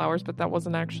get some flowers, but that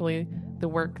wasn't actually the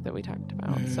work that we talked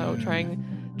about. So trying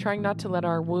not to let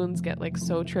our wounds get, like,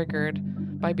 so triggered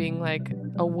by being, like,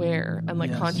 aware and,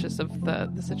 like, conscious of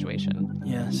the situation.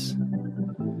 Yes.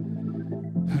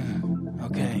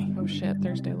 Okay. Oh, shit.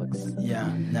 Thursday looks...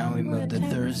 Yeah. Now we move to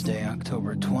Thursday,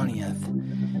 October 20th.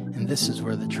 And this is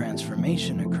where the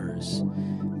transformation occurs.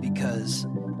 Because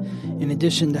in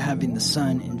addition to having the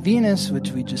Sun and Venus,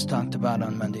 which we just talked about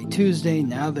on Monday, Tuesday,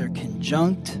 now they're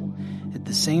conjunct at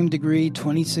the same degree,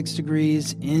 26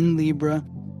 degrees in Libra,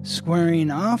 squaring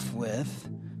off with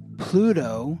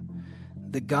Pluto,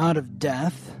 the god of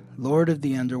death, lord of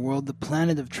the underworld, the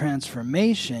planet of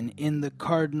transformation in the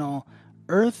cardinal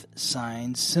earth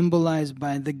sign symbolized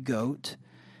by the goat,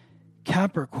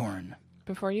 Capricorn.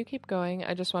 Before you keep going,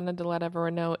 I just wanted to let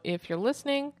everyone know, if you're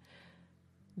listening,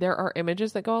 there are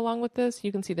images that go along with this.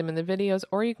 You can see them in the videos,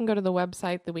 or you can go to the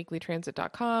website,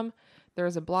 theweeklytransit.com. There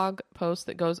is a blog post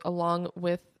that goes along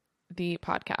with the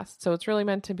podcast. So it's really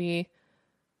meant to be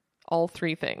all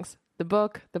three things: the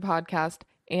book, the podcast,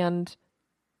 and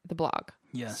the blog.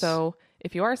 Yes. So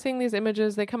if you are seeing these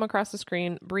images, they come across the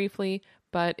screen briefly,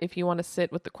 but if you want to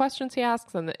sit with the questions he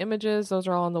asks and the images, those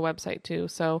are all on the website too.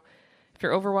 So if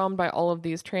you're overwhelmed by all of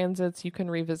these transits, you can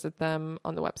revisit them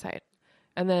on the website.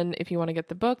 And then if you want to get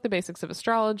the book, The Basics of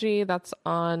Astrology, that's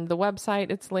on the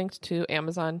website. It's linked to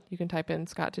Amazon. You can type in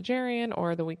Scott Tajarian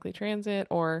or The Weekly Transit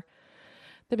or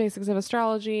The Basics of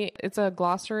Astrology. It's a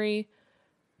glossary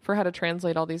for how to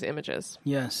translate all these images.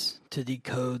 Yes, to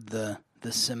decode the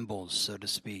symbols, so to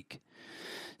speak.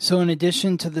 So in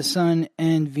addition to the Sun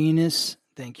and Venus,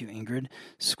 thank you, Ingrid,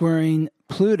 squaring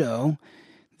Pluto,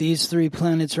 These 3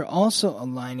 planets are also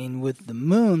aligning with the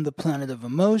moon, the planet of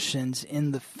emotions,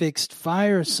 in the fixed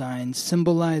fire sign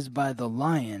symbolized by the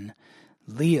lion,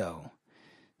 Leo.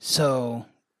 So,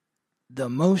 the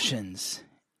emotions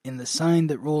in the sign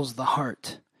that rules the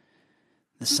heart,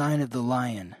 the sign of the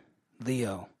lion,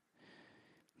 Leo.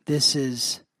 We're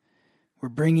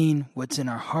bringing what's in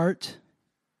our heart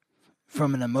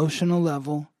from an emotional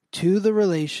level to the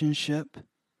relationship,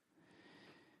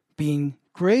 being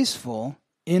graceful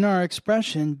in our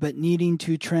expression, but needing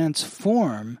to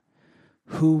transform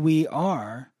who we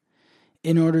are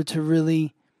in order to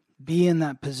really be in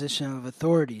that position of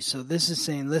authority. So this is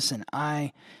saying, listen,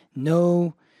 I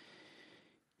know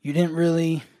you didn't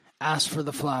really ask for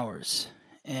the flowers,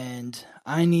 and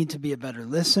I need to be a better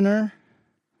listener.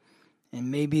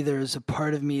 And maybe there's a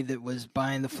part of me that was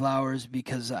buying the flowers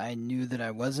because I knew that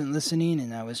I wasn't listening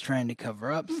and I was trying to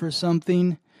cover up for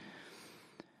something.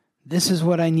 This is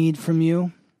what I need from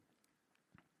you,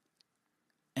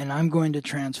 and I'm going to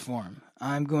transform.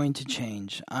 I'm going to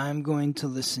change. I'm going to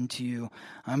listen to you.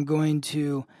 I'm going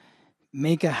to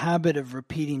make a habit of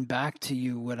repeating back to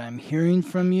you what I'm hearing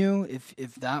from you,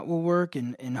 if that will work,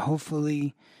 and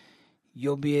hopefully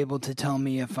you'll be able to tell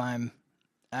me if I'm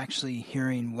actually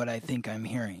hearing what I think I'm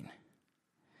hearing.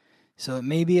 So it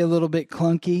may be a little bit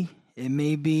clunky, it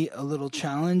may be a little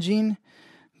challenging,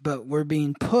 but we're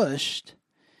being pushed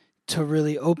to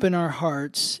really open our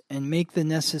hearts and make the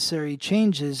necessary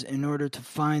changes in order to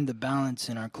find the balance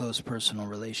in our close personal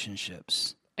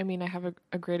relationships. I mean, I have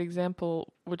a great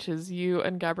example, which is you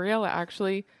and Gabriella.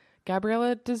 Actually,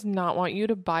 Gabriella does not want you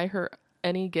to buy her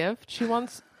any gift. She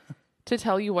wants to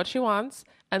tell you what she wants,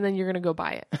 and then you're going to go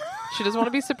buy it. She doesn't want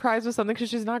to be surprised with something because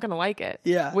she's not going to like it.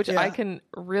 Which I can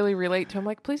really relate to. I'm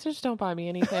like, please just don't buy me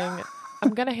anything.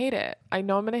 I'm going to hate it. I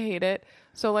know I'm going to hate it.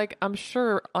 So, like, I'm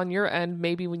sure on your end,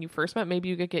 maybe when you first met, maybe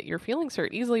you could get your feelings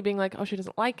hurt easily being like, oh, she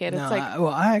doesn't like it. No, it's like,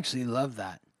 I actually love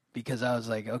that because I was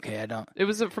like, okay, I don't. It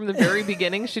was from the very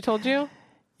beginning she told you?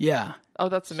 Yeah. Oh,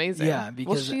 that's amazing. Yeah,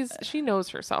 because she knows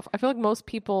herself. I feel like most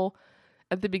people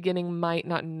at the beginning might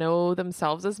not know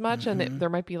themselves as much, and there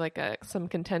might be like some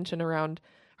contention around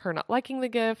her not liking the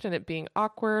gift and it being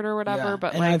awkward or whatever. Yeah.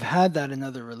 But and I've had that in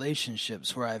other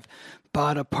relationships where I've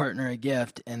bought a partner a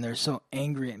gift and they're so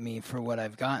angry at me for what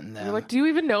I've gotten them. You're like, do you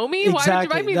even know me? Exactly. Why did you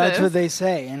buy me That's this? what they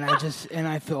say, and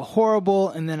I feel horrible,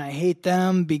 and then I hate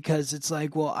them because it's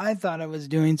like, well, I thought I was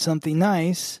doing something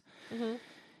nice,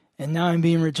 and now I'm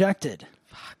being rejected.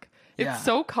 Fuck. It's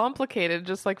so complicated,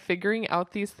 just like figuring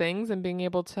out these things and being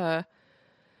able to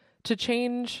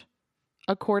change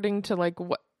according to like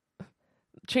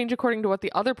change according to what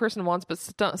the other person wants, but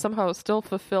somehow still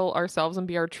fulfill ourselves and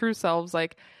be our true selves.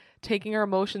 Like taking our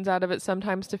emotions out of it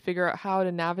sometimes to figure out how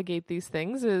to navigate these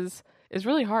things is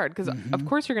really hard because of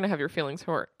course you're going to have your feelings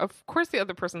hurt. Of course the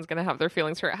other person's going to have their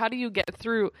feelings hurt. How do you get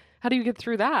through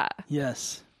that?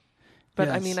 Yes. But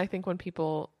yes. I mean, I think when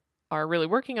people are really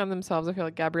working on themselves, I feel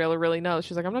like Gabriella really knows.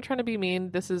 She's like, I'm not trying to be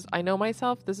mean. I know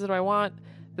myself. This is what I want.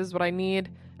 This is what I need.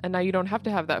 And now you don't have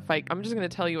to have that fight. I'm just going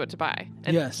to tell you what to buy.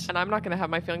 And, yes. And I'm not going to have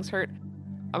my feelings hurt.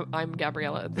 I'm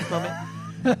Gabriella at this moment.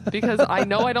 Because I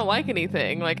know I don't like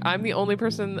anything. Like, I'm the only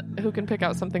person who can pick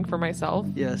out something for myself.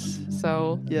 Yes.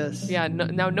 So, yes. Yeah,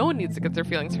 now no one needs to get their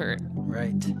feelings hurt.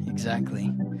 Right.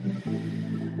 Exactly.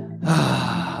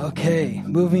 Okay.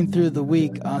 Moving through the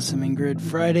week. Awesome Ingrid.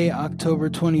 Friday,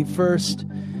 October 21st.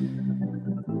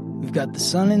 We've got the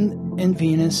Sun and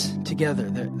Venus together.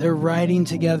 They're riding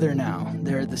together now.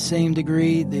 They're at the same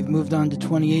degree. They've moved on to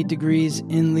 28 degrees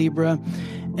in Libra.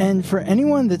 And for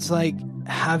anyone that's like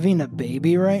having a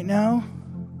baby right now,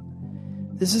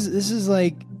 this is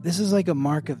like a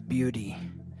mark of beauty,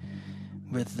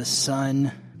 with the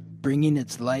Sun bringing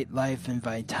its light, life, and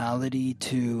vitality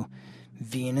to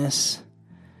Venus,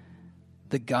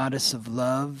 the goddess of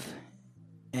love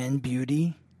and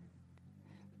beauty.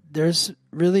 There's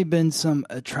really been some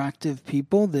attractive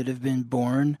people that have been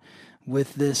born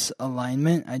with this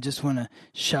alignment. I just want to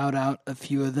shout out a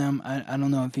few of them. I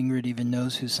don't know if Ingrid even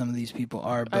knows who some of these people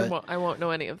are, but I won't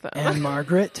know any of them. Anne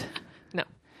Margaret. No.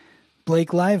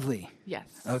 Blake Lively. Yes.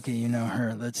 Okay, you know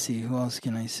her. Let's see. Who else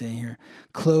can I say here?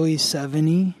 Chloe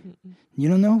Sevigny. You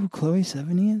don't know who Chloe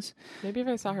Sevigny is? Maybe if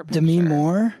I saw her picture. Demi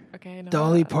Moore. Okay. No,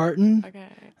 Dolly Parton. Okay.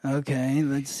 Okay,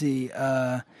 let's see.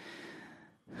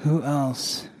 Who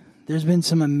else? There's been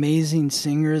some amazing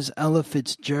singers. Ella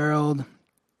Fitzgerald,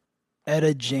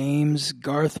 Etta James,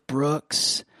 Garth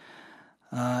Brooks.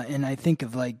 And I think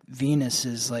of like Venus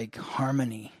as like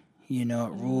harmony. You know,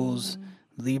 it rules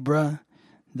Libra.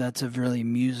 That's a really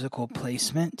musical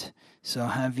placement. So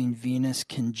having Venus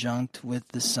conjunct with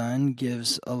the sun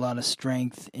gives a lot of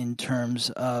strength in terms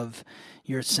of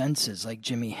your senses. Like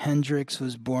Jimi Hendrix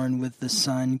was born with the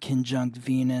sun conjunct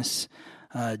Venus.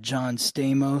 John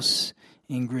Stamos,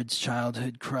 Ingrid's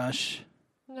childhood crush.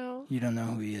 No. You don't know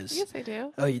who he is? Yes, I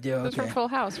do. Oh, you do? Okay. He was from Full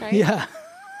House, right? Yeah.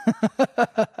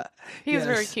 He was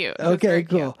very cute. Okay,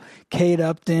 cool. Kate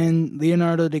Upton,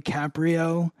 Leonardo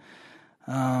DiCaprio.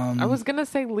 I was going to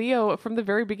say Leo from the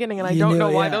very beginning, and I don't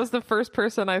know why. That was the first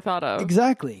person I thought of.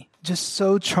 Exactly. Just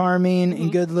so charming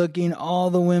and good looking. All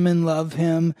the women love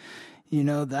him. You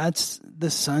know, that's the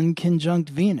sun conjunct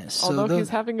Venus. Although he's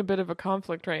having a bit of a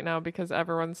conflict right now because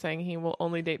everyone's saying he will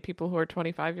only date people who are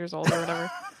 25 years old or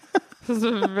whatever. This is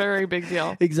a very big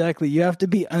deal. Exactly. You have to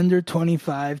be under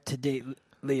 25 to date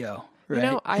Leo, right?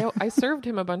 You know, I served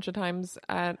him a bunch of times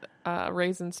at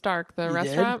Raisin Stark, the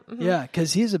restaurant. Mm-hmm. Yeah,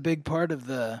 because he's a big part of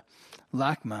the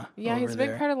LACMA. Yeah, he's a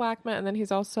big part of LACMA, and then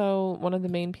he's also one of the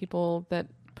main people that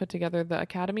put together the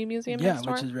Academy Museum next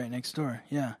door. Yeah, which is right next door.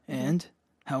 Yeah. And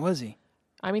how was he?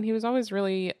 I mean, he was always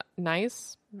really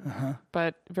nice,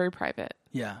 but very private.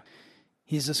 Yeah.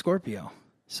 He's a Scorpio.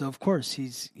 So, of course,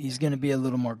 he's going to be a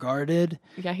little more guarded.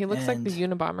 Yeah, he looks like the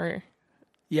Unabomber.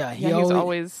 Yeah, he's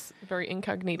always very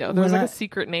incognito. There was like a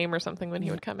secret name or something when he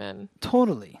would come in.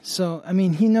 Totally. So, I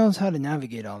mean, he knows how to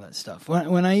navigate all that stuff.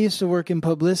 When I used to work in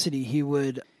publicity, he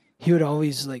would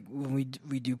always, like, when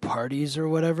we do parties or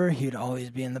whatever, he would always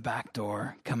be in the back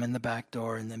door, come in the back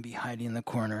door, and then be hiding in the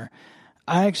corner.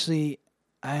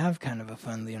 I have kind of a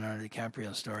fun Leonardo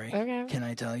DiCaprio story. Okay. Can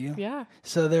I tell you? Yeah.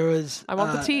 So there was... I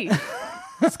want the tea.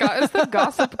 Scott is the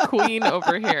gossip queen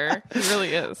over here. He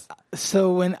really is.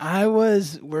 So when I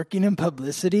was working in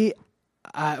publicity,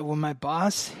 when my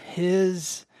boss,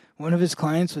 one of his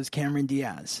clients was Cameron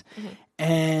Diaz. Mm-hmm.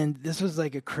 And this was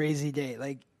like a crazy day.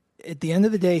 Like at the end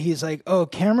of the day, he's like, oh,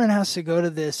 Cameron has to go to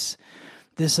this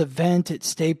event at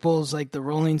Staples. Like the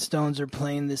Rolling Stones are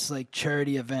playing this like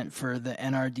charity event for the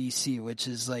NRDC, which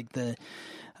is like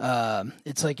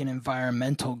it's like an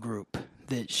environmental group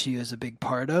that she was a big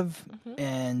part of,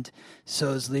 and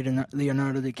so is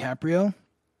Leonardo DiCaprio.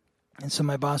 And so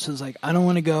my boss was like, I don't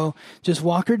want to go. Just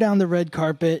walk her down the red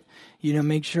carpet, you know,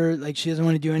 make sure like she doesn't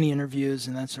want to do any interviews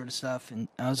and that sort of stuff. And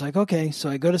I was like, okay. So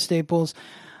I go to Staples,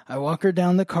 I walk her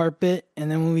down the carpet, and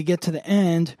then when we get to the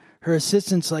end, her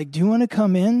assistant's like, do you want to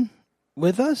come in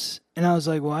with us? And I was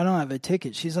like, well, I don't have a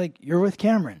ticket. She's like, you're with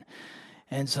Cameron.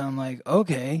 And so I'm like,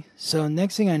 okay. So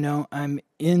next thing I know, I'm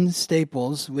in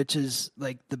Staples, which is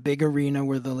like the big arena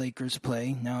where the Lakers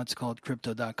play. Now it's called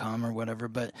Crypto.com or whatever,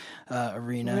 but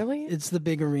arena. Really? It's the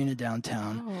big arena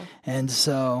downtown. Oh. And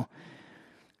so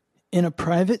in a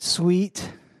private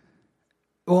suite,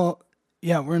 we're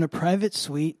in a private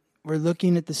suite. We're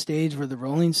looking at the stage where the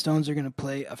Rolling Stones are going to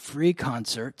play a free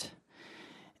concert.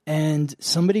 And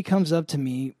somebody comes up to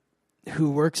me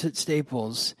who works at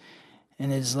Staples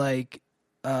and is like,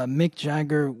 Mick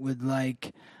Jagger would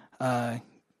like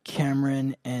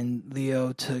Cameron and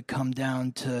Leo to come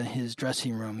down to his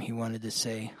dressing room. He wanted to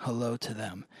say hello to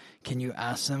them. Can you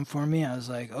ask them for me? I was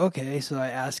like, okay. So I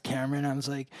asked Cameron. I was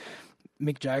like,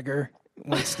 Mick Jagger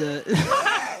wants to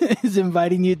is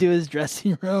inviting you to his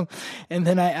dressing room. And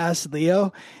then I asked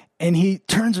Leo, and he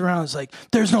turns around and was like,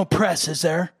 there's no press, is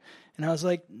there? And I was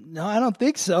like, no, I don't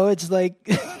think so. It's like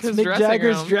it's Mick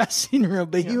Jagger's dressing room.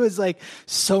 But he was like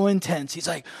so intense. He's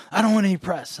like, I don't want any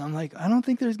press. I'm like, I don't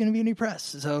think there's going to be any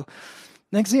press. So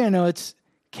next thing I know, it's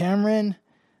Cameron,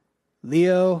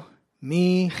 Leo,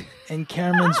 me, and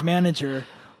Cameron's manager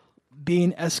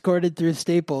being escorted through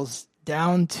Staples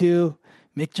down to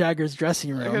Mick Jagger's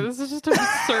dressing room. Okay, this is just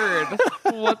absurd.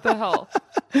 What the hell?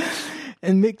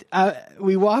 And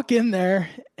we walk in there,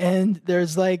 and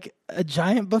there's like a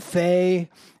giant buffet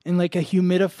and like a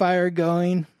humidifier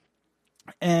going.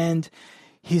 And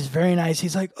he's very nice.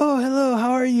 He's like, oh, hello,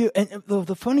 how are you? And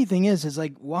the funny thing is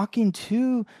like walking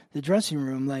to the dressing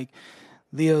room, like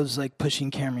Leo's like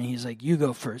pushing Cameron. He's like, you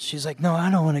go first. She's like, no,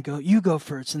 I don't want to go. You go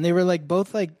first. And they were like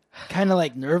both like kind of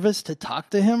like nervous to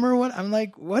talk to him or what. I'm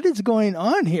like, what is going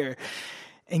on here?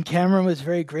 And Cameron was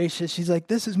very gracious. She's like,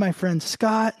 this is my friend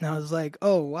Scott. And I was like,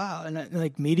 oh, wow. And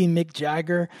like meeting Mick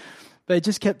Jagger. But I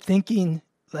just kept thinking,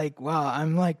 like, wow,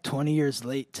 I'm like 20 years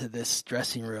late to this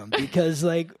dressing room because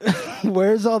like,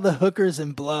 where's all the hookers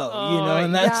and blow,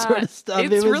 and that sort of stuff.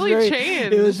 It's really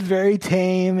changed. It was very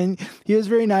tame, and he was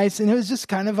very nice. And it was just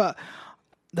kind of a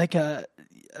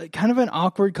kind of an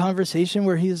awkward conversation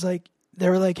where he's like, they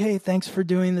were like, hey, thanks for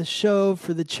doing the show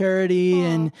for the charity.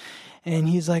 And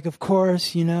he's like, of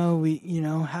course, we,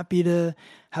 happy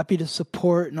to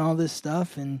support and all this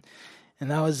stuff. And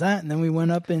that was that. And then we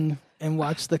went up and and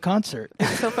watch the concert.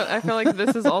 So fun. I feel like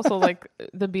this is also like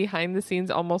the behind the scenes,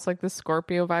 almost like the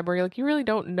Scorpio vibe where you're like, you really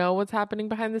don't know what's happening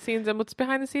behind the scenes. And what's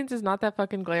behind the scenes is not that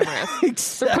fucking glamorous.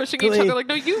 Exactly. They're pushing each other like,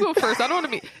 no, you go first. I don't want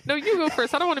to meet. No, you go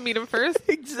first. I don't want to meet him first.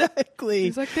 Exactly.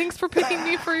 He's like, thanks for picking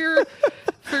me for your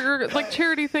like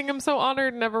charity thing. I'm so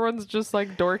honored. And everyone's just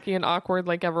like dorky and awkward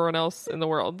like everyone else in the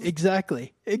world.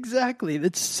 Exactly.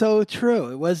 That's so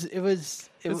true. It was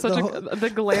It's such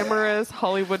the glamorous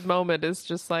Hollywood moment is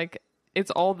just like,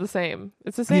 it's all the same.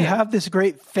 It's the same. You have this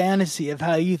great fantasy of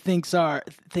how you think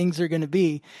things are going to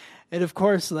be. And of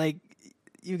course, like,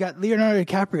 you got Leonardo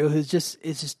DiCaprio, who's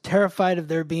just terrified of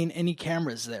there being any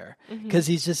cameras there because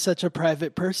he's just such a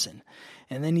private person.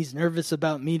 And then he's nervous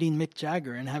about meeting Mick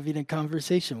Jagger and having a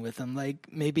conversation with him like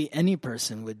maybe any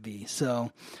person would be.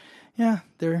 So, yeah,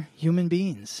 they're human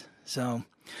beings. So,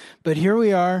 but here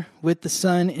we are with the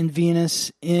sun and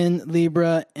Venus in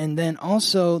Libra. And then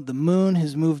also the moon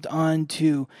has moved on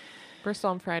to... We're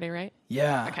still on Friday, right?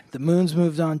 Yeah. Okay. The moon's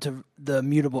moved on to the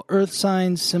mutable earth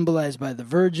signs symbolized by the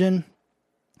Virgin,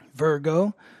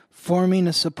 Virgo, forming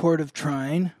a supportive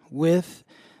trine with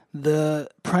the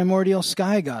primordial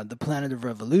sky god, the planet of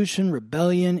revolution,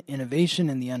 rebellion, innovation,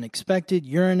 and the unexpected.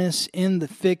 Uranus in the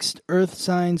fixed earth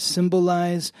signs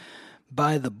symbolized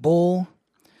by the bull,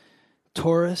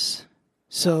 Taurus.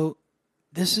 So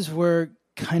this is where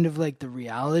kind of like the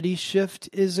reality shift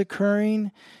is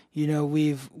occurring. You know,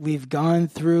 we've gone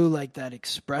through like that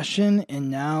expression,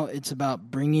 and now it's about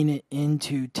bringing it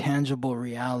into tangible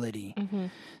reality.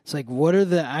 It's like, what are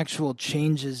the actual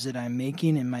changes that I'm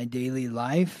making in my daily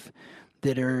life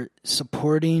that are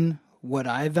supporting what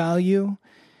I value?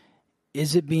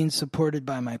 Is it being supported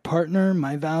by my partner,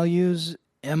 my values?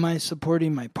 Am I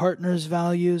supporting my partner's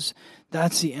values?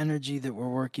 That's the energy that we're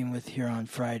working with here on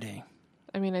Friday.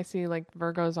 I mean, I see like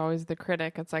Virgo is always the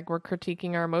critic. It's like we're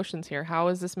critiquing our emotions here. How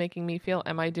is this making me feel?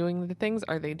 Am I doing the things?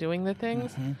 Are they doing the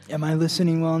things? Am I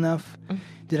listening well enough?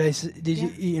 Did you,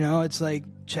 you know, it's like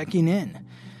checking in.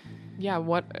 Yeah,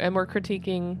 and we're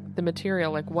critiquing the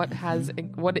material, like what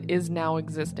is now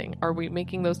existing. Are we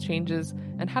making those changes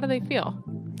and how do they feel?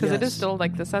 Because it is still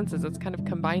like the senses. It's kind of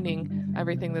combining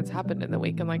everything that's happened in the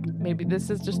week. And like maybe this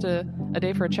is just a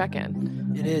day for a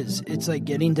check-in. It is. It's like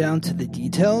getting down to the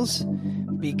details,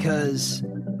 because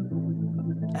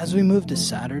as we move to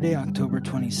Saturday, October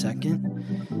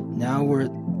 22nd, now we're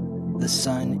the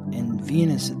sun and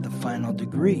Venus at the final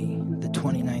degree, the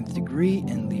 29th degree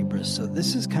in Libra. So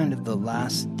this is kind of the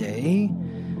last day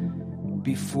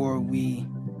before we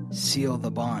seal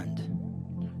the bond.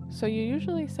 So you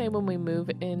usually say when we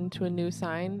move into a new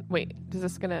sign, wait, is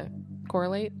this going to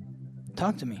correlate?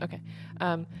 Talk to me. Okay.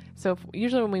 So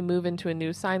usually when we move into a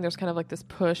new sign, there's kind of like this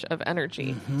push of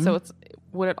energy. So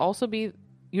would it also be,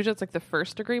 usually it's like the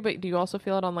first degree, but do you also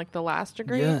feel it on like the last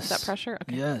degree? Yes. Is that pressure?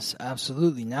 Okay. Yes,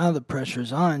 absolutely. Now the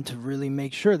pressure's on to really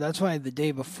make sure. That's why the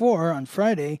day before on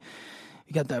Friday,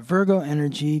 you got that Virgo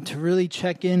energy to really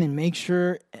check in and make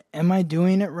sure, am I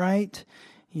doing it right?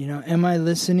 You know, am I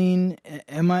listening?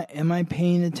 Am I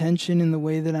paying attention in the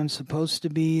way that I'm supposed to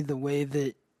be, the way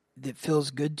that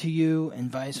feels good to you,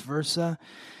 and vice versa?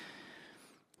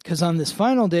 Because on this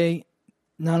final day,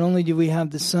 not only do we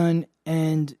have the sun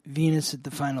and Venus at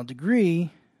the final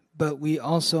degree, but we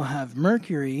also have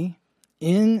Mercury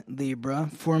in Libra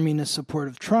forming a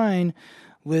supportive trine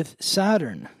with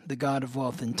Saturn, the god of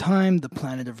wealth and time, the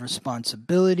planet of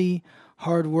responsibility,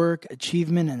 hard work,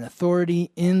 achievement, and authority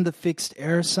in the fixed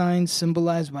air sign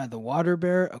symbolized by the water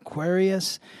bear,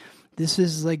 Aquarius. This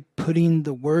is like putting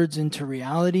the words into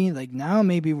reality. Like now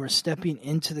maybe we're stepping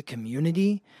into the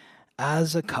community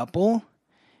as a couple.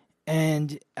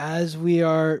 And as we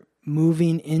are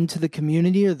moving into the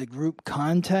community or the group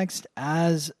context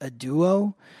as a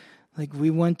duo, like we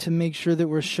want to make sure that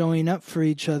we're showing up for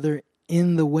each other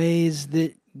in the ways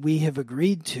that we have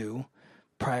agreed to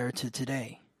prior to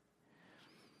today.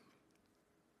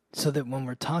 So that when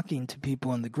we're talking to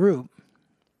people in the group,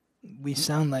 we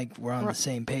sound like we're on the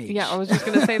same page. Yeah, I was just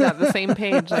going to say that, the same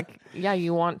page. Like, yeah,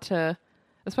 you want to,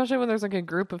 especially when there's like a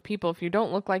group of people, if you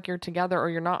don't look like you're together or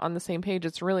you're not on the same page,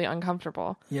 it's really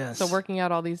uncomfortable. Yes. So working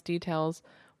out all these details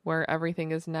where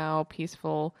everything is now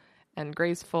peaceful and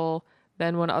graceful,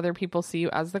 then when other people see you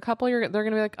as the couple, they're going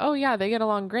to be like, oh yeah, they get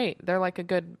along great. They're like a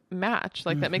good match.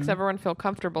 Like that makes everyone feel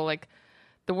comfortable. Like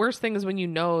the worst thing is when you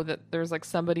know that there's like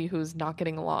somebody who's not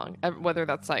getting along, whether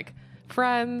that's like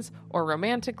friends or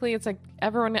romantically. It's like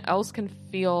everyone else can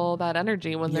feel that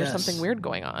energy when there's Yes. something weird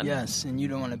going on. Yes, and you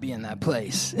don't want to be in that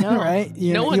place, No. right?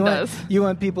 No one does. You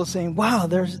want people saying, "Wow,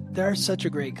 they're such a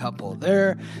great couple.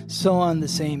 They're so on the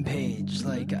same page."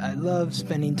 Like, I love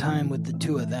spending time with the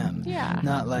two of them. Yeah.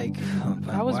 Not like, oh,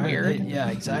 That was why are weird. they- yeah,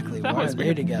 exactly. That Why was are they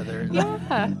weird. together?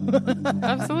 Yeah.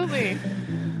 Absolutely.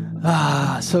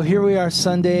 So here we are,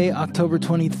 Sunday, October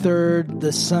 23rd.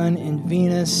 The Sun and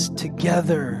Venus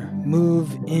together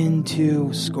move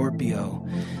into Scorpio,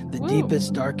 the Woo.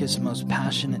 deepest, darkest, most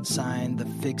passionate sign, the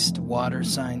fixed water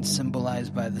sign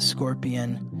symbolized by the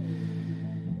scorpion.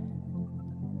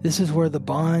 This is where the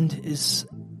bond is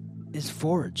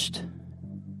forged.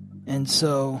 And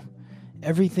so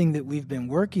everything that we've been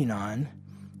working on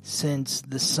since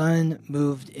the Sun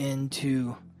moved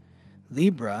into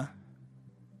Libra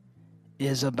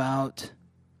is about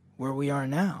where we are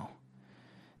now.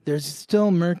 There's still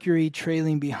Mercury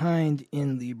trailing behind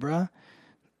in Libra,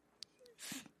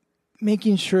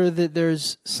 making sure that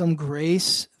there's some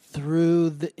grace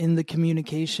in the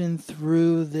communication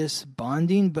through this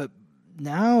bonding, but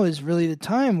now is really the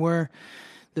time where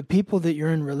the people that you're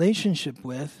in relationship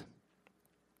with,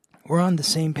 we're on the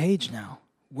same page now.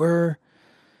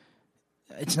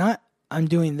 It's not, I'm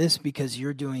doing this because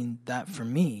you're doing that for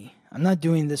me. I'm not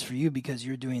doing this for you because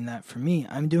you're doing that for me.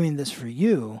 I'm doing this for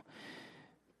you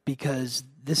because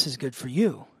this is good for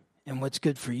you. And what's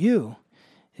good for you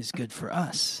is good for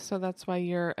us. So that's why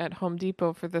you're at Home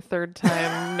Depot for the third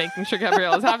time making sure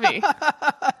Gabrielle is happy.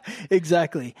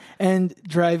 Exactly. And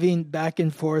driving back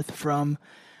and forth from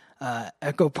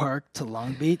Echo Park to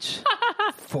Long Beach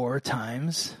 4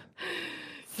 times.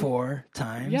 4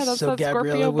 times. Yeah, that's so that Gabriella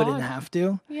Scorpio wouldn't bond. have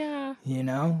to. Yeah. You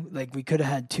know, like we could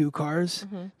have had 2 cars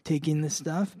taking this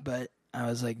stuff, but I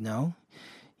was like, no,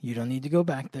 you don't need to go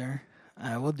back there.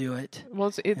 I will do it. Well,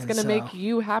 it's And going to so- make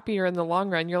you happier in the long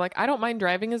run. You're like, I don't mind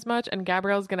driving as much, and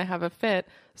Gabrielle's going to have a fit.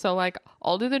 So, like,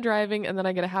 I'll do the driving, and then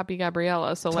I get a happy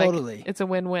Gabriella. So, Totally. like, it's a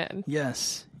win-win.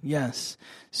 Yes, yes.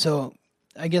 So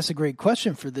I guess a great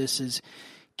question for this is,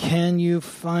 can you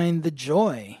find the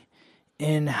joy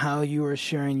in how you are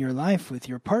sharing your life with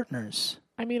your partners?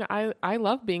 I mean, I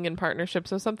love being in partnership.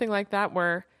 So something like that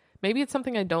where maybe it's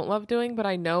something I don't love doing, but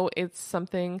I know it's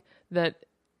something that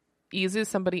eases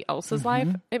somebody else's life.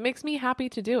 It makes me happy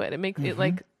to do it. It makes it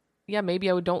like, yeah,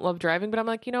 maybe I don't love driving, but I'm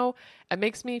like, it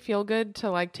makes me feel good to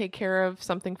like take care of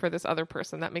something for this other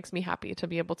person. That makes me happy to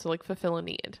be able to like fulfill a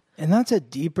need. And that's a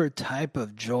deeper type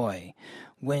of joy.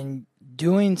 When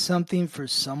doing something for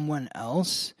someone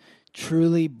else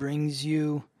truly brings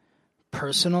you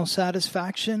personal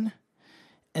satisfaction.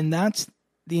 And that's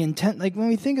the intent. Like when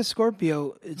we think of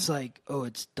Scorpio, it's like, oh,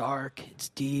 it's dark, it's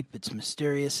deep, it's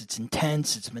mysterious, it's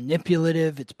intense, it's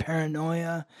manipulative, it's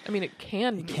paranoia. I mean, it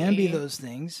can It can be those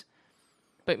things.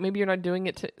 but maybe you're not doing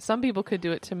it to, some people could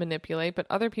do it to manipulate, but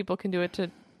other people can do it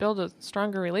to build a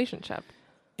stronger relationship.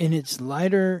 In its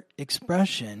lighter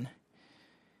expression,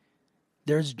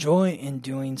 there's joy in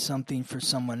doing something for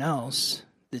someone else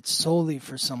that's solely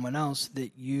for someone else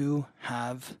that you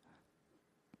have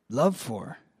love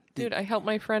for. Dude, I helped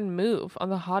my friend move on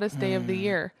the hottest day of the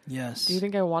year. Yes. Do you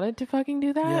think I wanted to fucking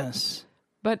do that? Yes.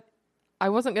 But I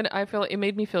wasn't going to, I feel it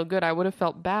made me feel good. I would have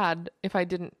felt bad if I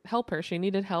didn't help her. She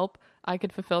needed help. I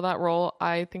could fulfill that role.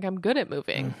 I think I'm good at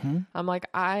moving. I'm like,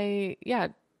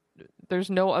 there's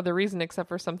no other reason except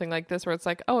for something like this where it's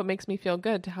like, oh, it makes me feel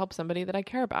good to help somebody that I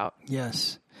care about.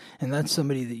 Yes. And that's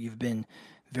somebody that you've been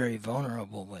very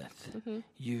vulnerable with.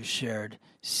 You shared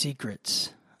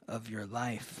secrets of your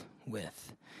life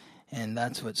with. And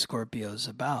that's what Scorpio's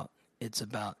about. It's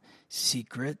about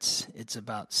secrets. It's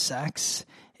about sex.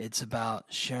 It's about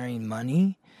sharing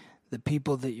money. The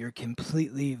people that you're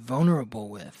completely vulnerable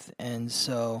with. And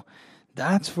so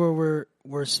that's where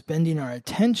we're spending our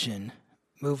attention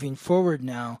moving forward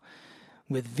now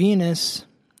with Venus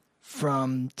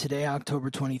from today,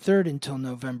 October 23rd, until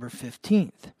November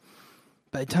 15th.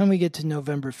 By the time we get to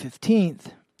November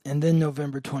 15th, and then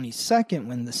November 22nd,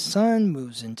 when the Sun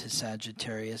moves into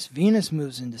Sagittarius, Venus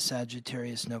moves into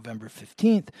Sagittarius November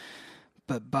 15th,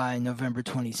 but by November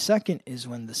 22nd is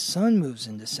when the Sun moves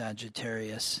into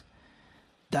Sagittarius.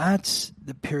 That's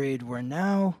the period where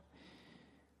now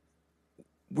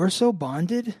we're so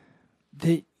bonded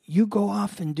that you go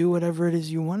off and do whatever it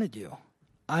is you want to do.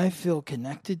 I feel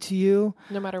connected to you.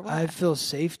 No matter what. I feel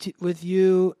safe with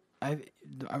you.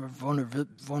 Our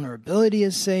vulnerability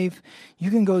is safe.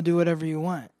 You can go do whatever you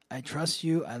want. I trust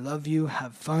you. I love you.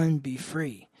 Have fun. Be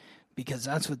free. Because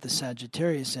that's what the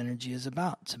Sagittarius energy is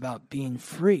about. It's about being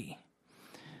free.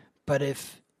 But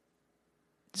if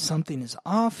something is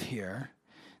off here,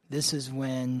 This is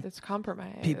when It's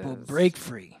compromise. people break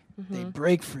free. They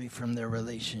break free from their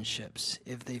relationships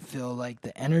if they feel like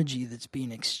the energy that's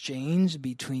being exchanged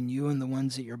between you and the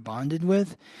ones that you're bonded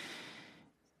with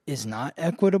is not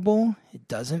equitable. It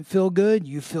doesn't feel good.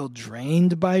 You feel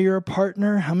drained by your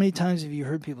partner. How many times have you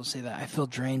heard people say that? I feel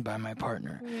drained by my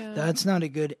partner. Yeah. That's not a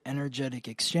good energetic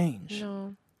exchange.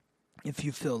 No. If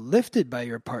you feel lifted by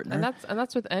your partner. And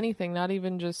that's with anything, not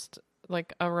even just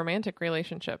like a romantic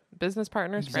relationship. Business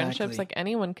partners, friendships, like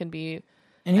anyone can be.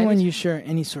 Anyone you share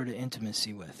any sort of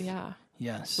intimacy with. Yeah.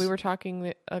 Yes. We were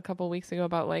talking a couple weeks ago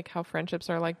about like how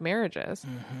friendships are like marriages.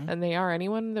 And they are.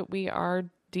 Anyone that we are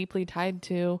deeply tied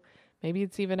to, maybe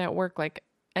it's even at work, like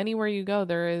anywhere you go,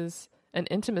 there is an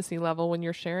intimacy level when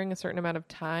you're sharing a certain amount of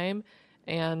time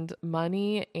and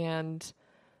money and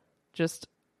just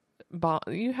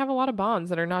you have a lot of bonds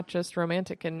that are not just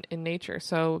romantic in nature.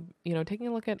 So, taking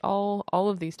a look at all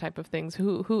of these type of things,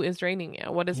 who is draining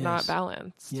you, what is not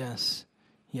balanced.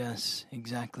 Yes,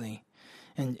 exactly.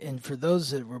 And for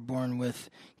those that were born with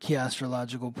key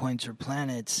astrological points or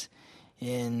planets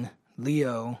in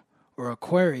Leo or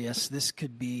Aquarius, this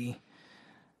could be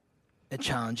a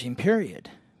challenging period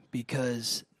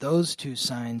because those two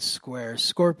signs square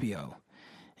Scorpio.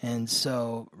 And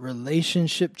so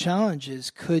relationship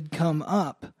challenges could come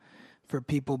up for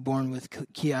people born with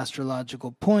key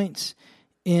astrological points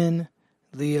in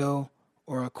Leo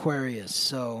or Aquarius.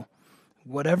 So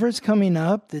whatever's coming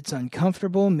up that's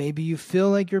uncomfortable, maybe you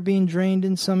feel like you're being drained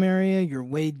in some area, you're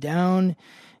weighed down,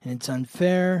 and it's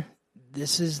unfair.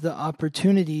 This is the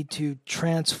opportunity to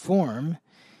transform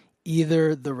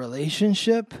either the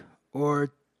relationship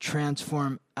or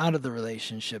transform out of the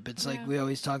relationship. It's like we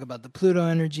always talk about the Pluto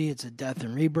energy. It's a death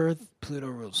and rebirth. Pluto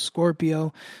rules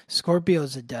Scorpio. Scorpio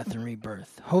is a death and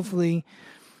rebirth. Hopefully,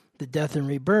 the death and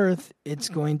rebirth, it's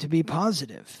going to be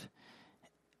positive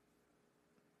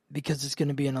because it's going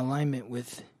to be in alignment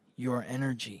with your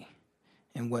energy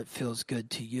and what feels good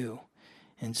to you.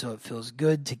 And so it feels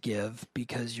good to give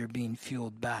because you're being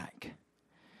fueled back.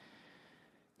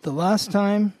 The last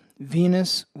time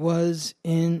Venus was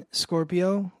in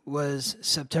Scorpio was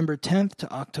September 10th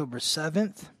to October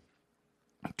 7th,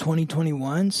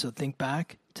 2021. So think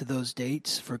back to those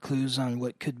dates for clues on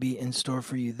what could be in store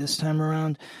for you this time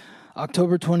around.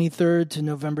 October 23rd to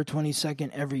November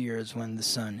 22nd every year is when the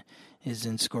sun is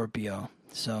in Scorpio.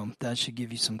 So that should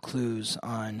give you some clues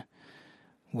on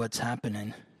what's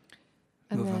happening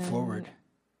moving forward.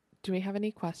 Do we have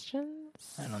any questions?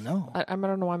 I don't know. I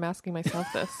don't know why I'm asking myself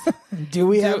this. Do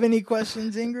we have any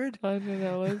questions, Ingrid? I don't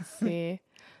know. Let's see.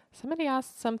 Somebody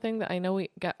asked something that I know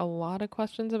we get a lot of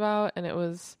questions about, and it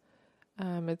was,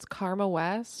 it's Karma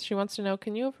West. She wants to know,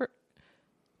 can you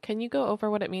go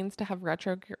over what it means to have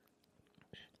retrograde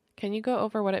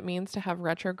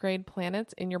retrograde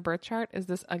planets in your birth chart? Is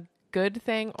this a good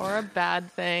thing or a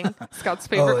bad thing? Scott's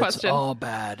favorite question. It's all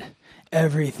bad.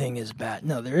 Everything is bad.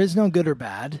 No, there is no good or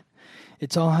bad.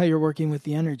 It's all how you're working with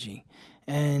the energy.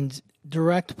 And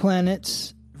direct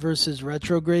planets versus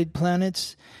retrograde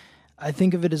planets, I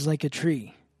think of it as like a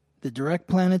tree. The direct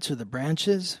planets are the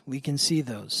branches. We can see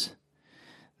those.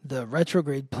 The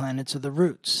retrograde planets are the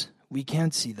roots. We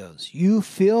can't see those. You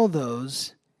feel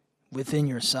those within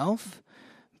yourself,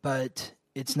 but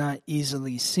it's not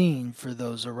easily seen for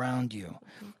those around you.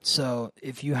 So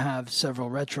if you have several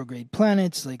retrograde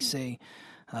planets, like say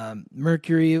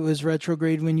Mercury was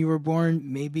retrograde when you were born,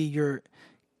 maybe your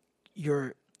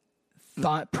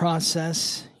thought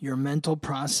process, your mental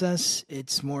process,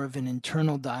 it's more of an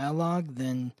internal dialogue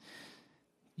than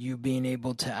you being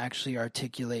able to actually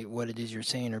articulate what it is you're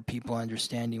saying or people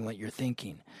understanding what you're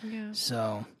thinking. Yeah.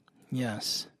 So,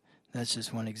 yes. That's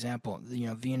just one example.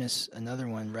 Venus, another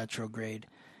one, retrograde.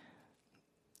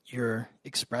 Your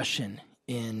expression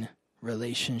in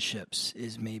relationships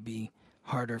is maybe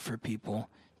harder for people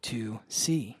to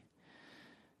see.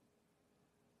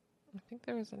 I think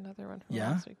there was another one from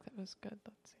last week that was good.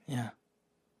 Let's see. Yeah.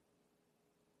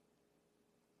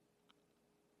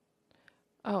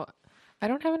 Oh, I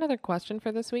don't have another question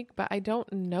for this week, but I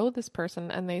don't know this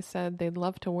person, and they said they'd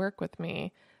love to work with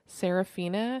me.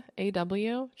 Serafina,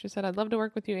 AW. She said, I'd love to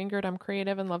work with you, Ingrid. I'm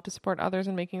creative and love to support others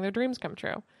in making their dreams come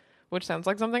true. Which sounds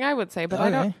like something I would say, but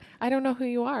okay. I don't know who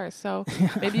you are. So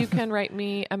maybe you can write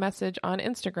me a message on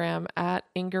Instagram at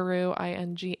Ingaroo,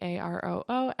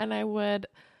 Ingaroo, and I would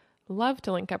love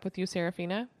to link up with you,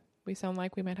 Serafina. We sound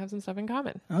like we might have some stuff in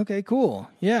common. Okay, cool.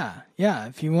 Yeah.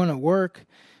 If you want to work,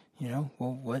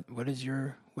 what is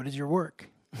your work,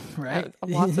 right?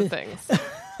 Lots of things.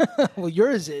 Well,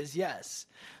 yours is, yes.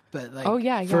 But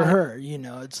for her,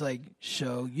 it's like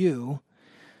show you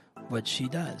what she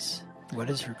does. What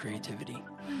is her creativity?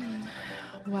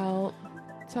 Well,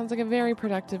 sounds like a very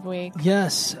productive week.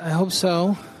 Yes, I hope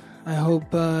so. I hope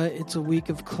it's a week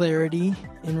of clarity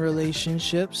in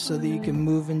relationships so that you can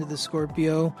move into the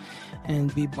Scorpio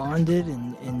and be bonded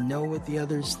and know what the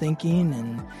other's thinking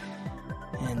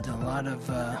and a lot of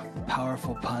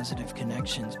powerful, positive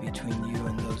connections between you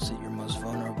and those that you're most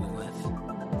vulnerable with.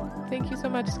 Thank you so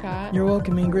much, Scott. You're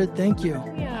welcome, Ingrid. Thank you.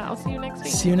 Yeah, I'll see you next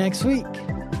week. See you next week.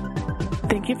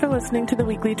 Thank you for listening to the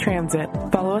Weekly Transit.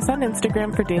 Follow us on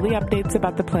Instagram for daily updates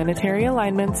about the planetary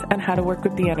alignments and how to work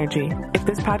with the energy. If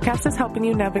this podcast is helping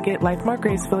you navigate life more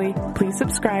gracefully, please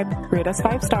subscribe, rate us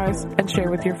 5 stars, and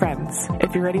share with your friends.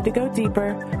 If you're ready to go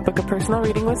deeper, book a personal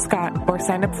reading with Scott or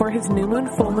sign up for his new moon,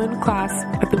 full moon class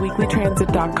at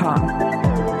theweeklytransit.com.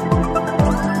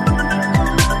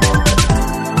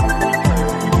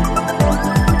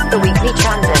 The Weekly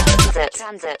Transit.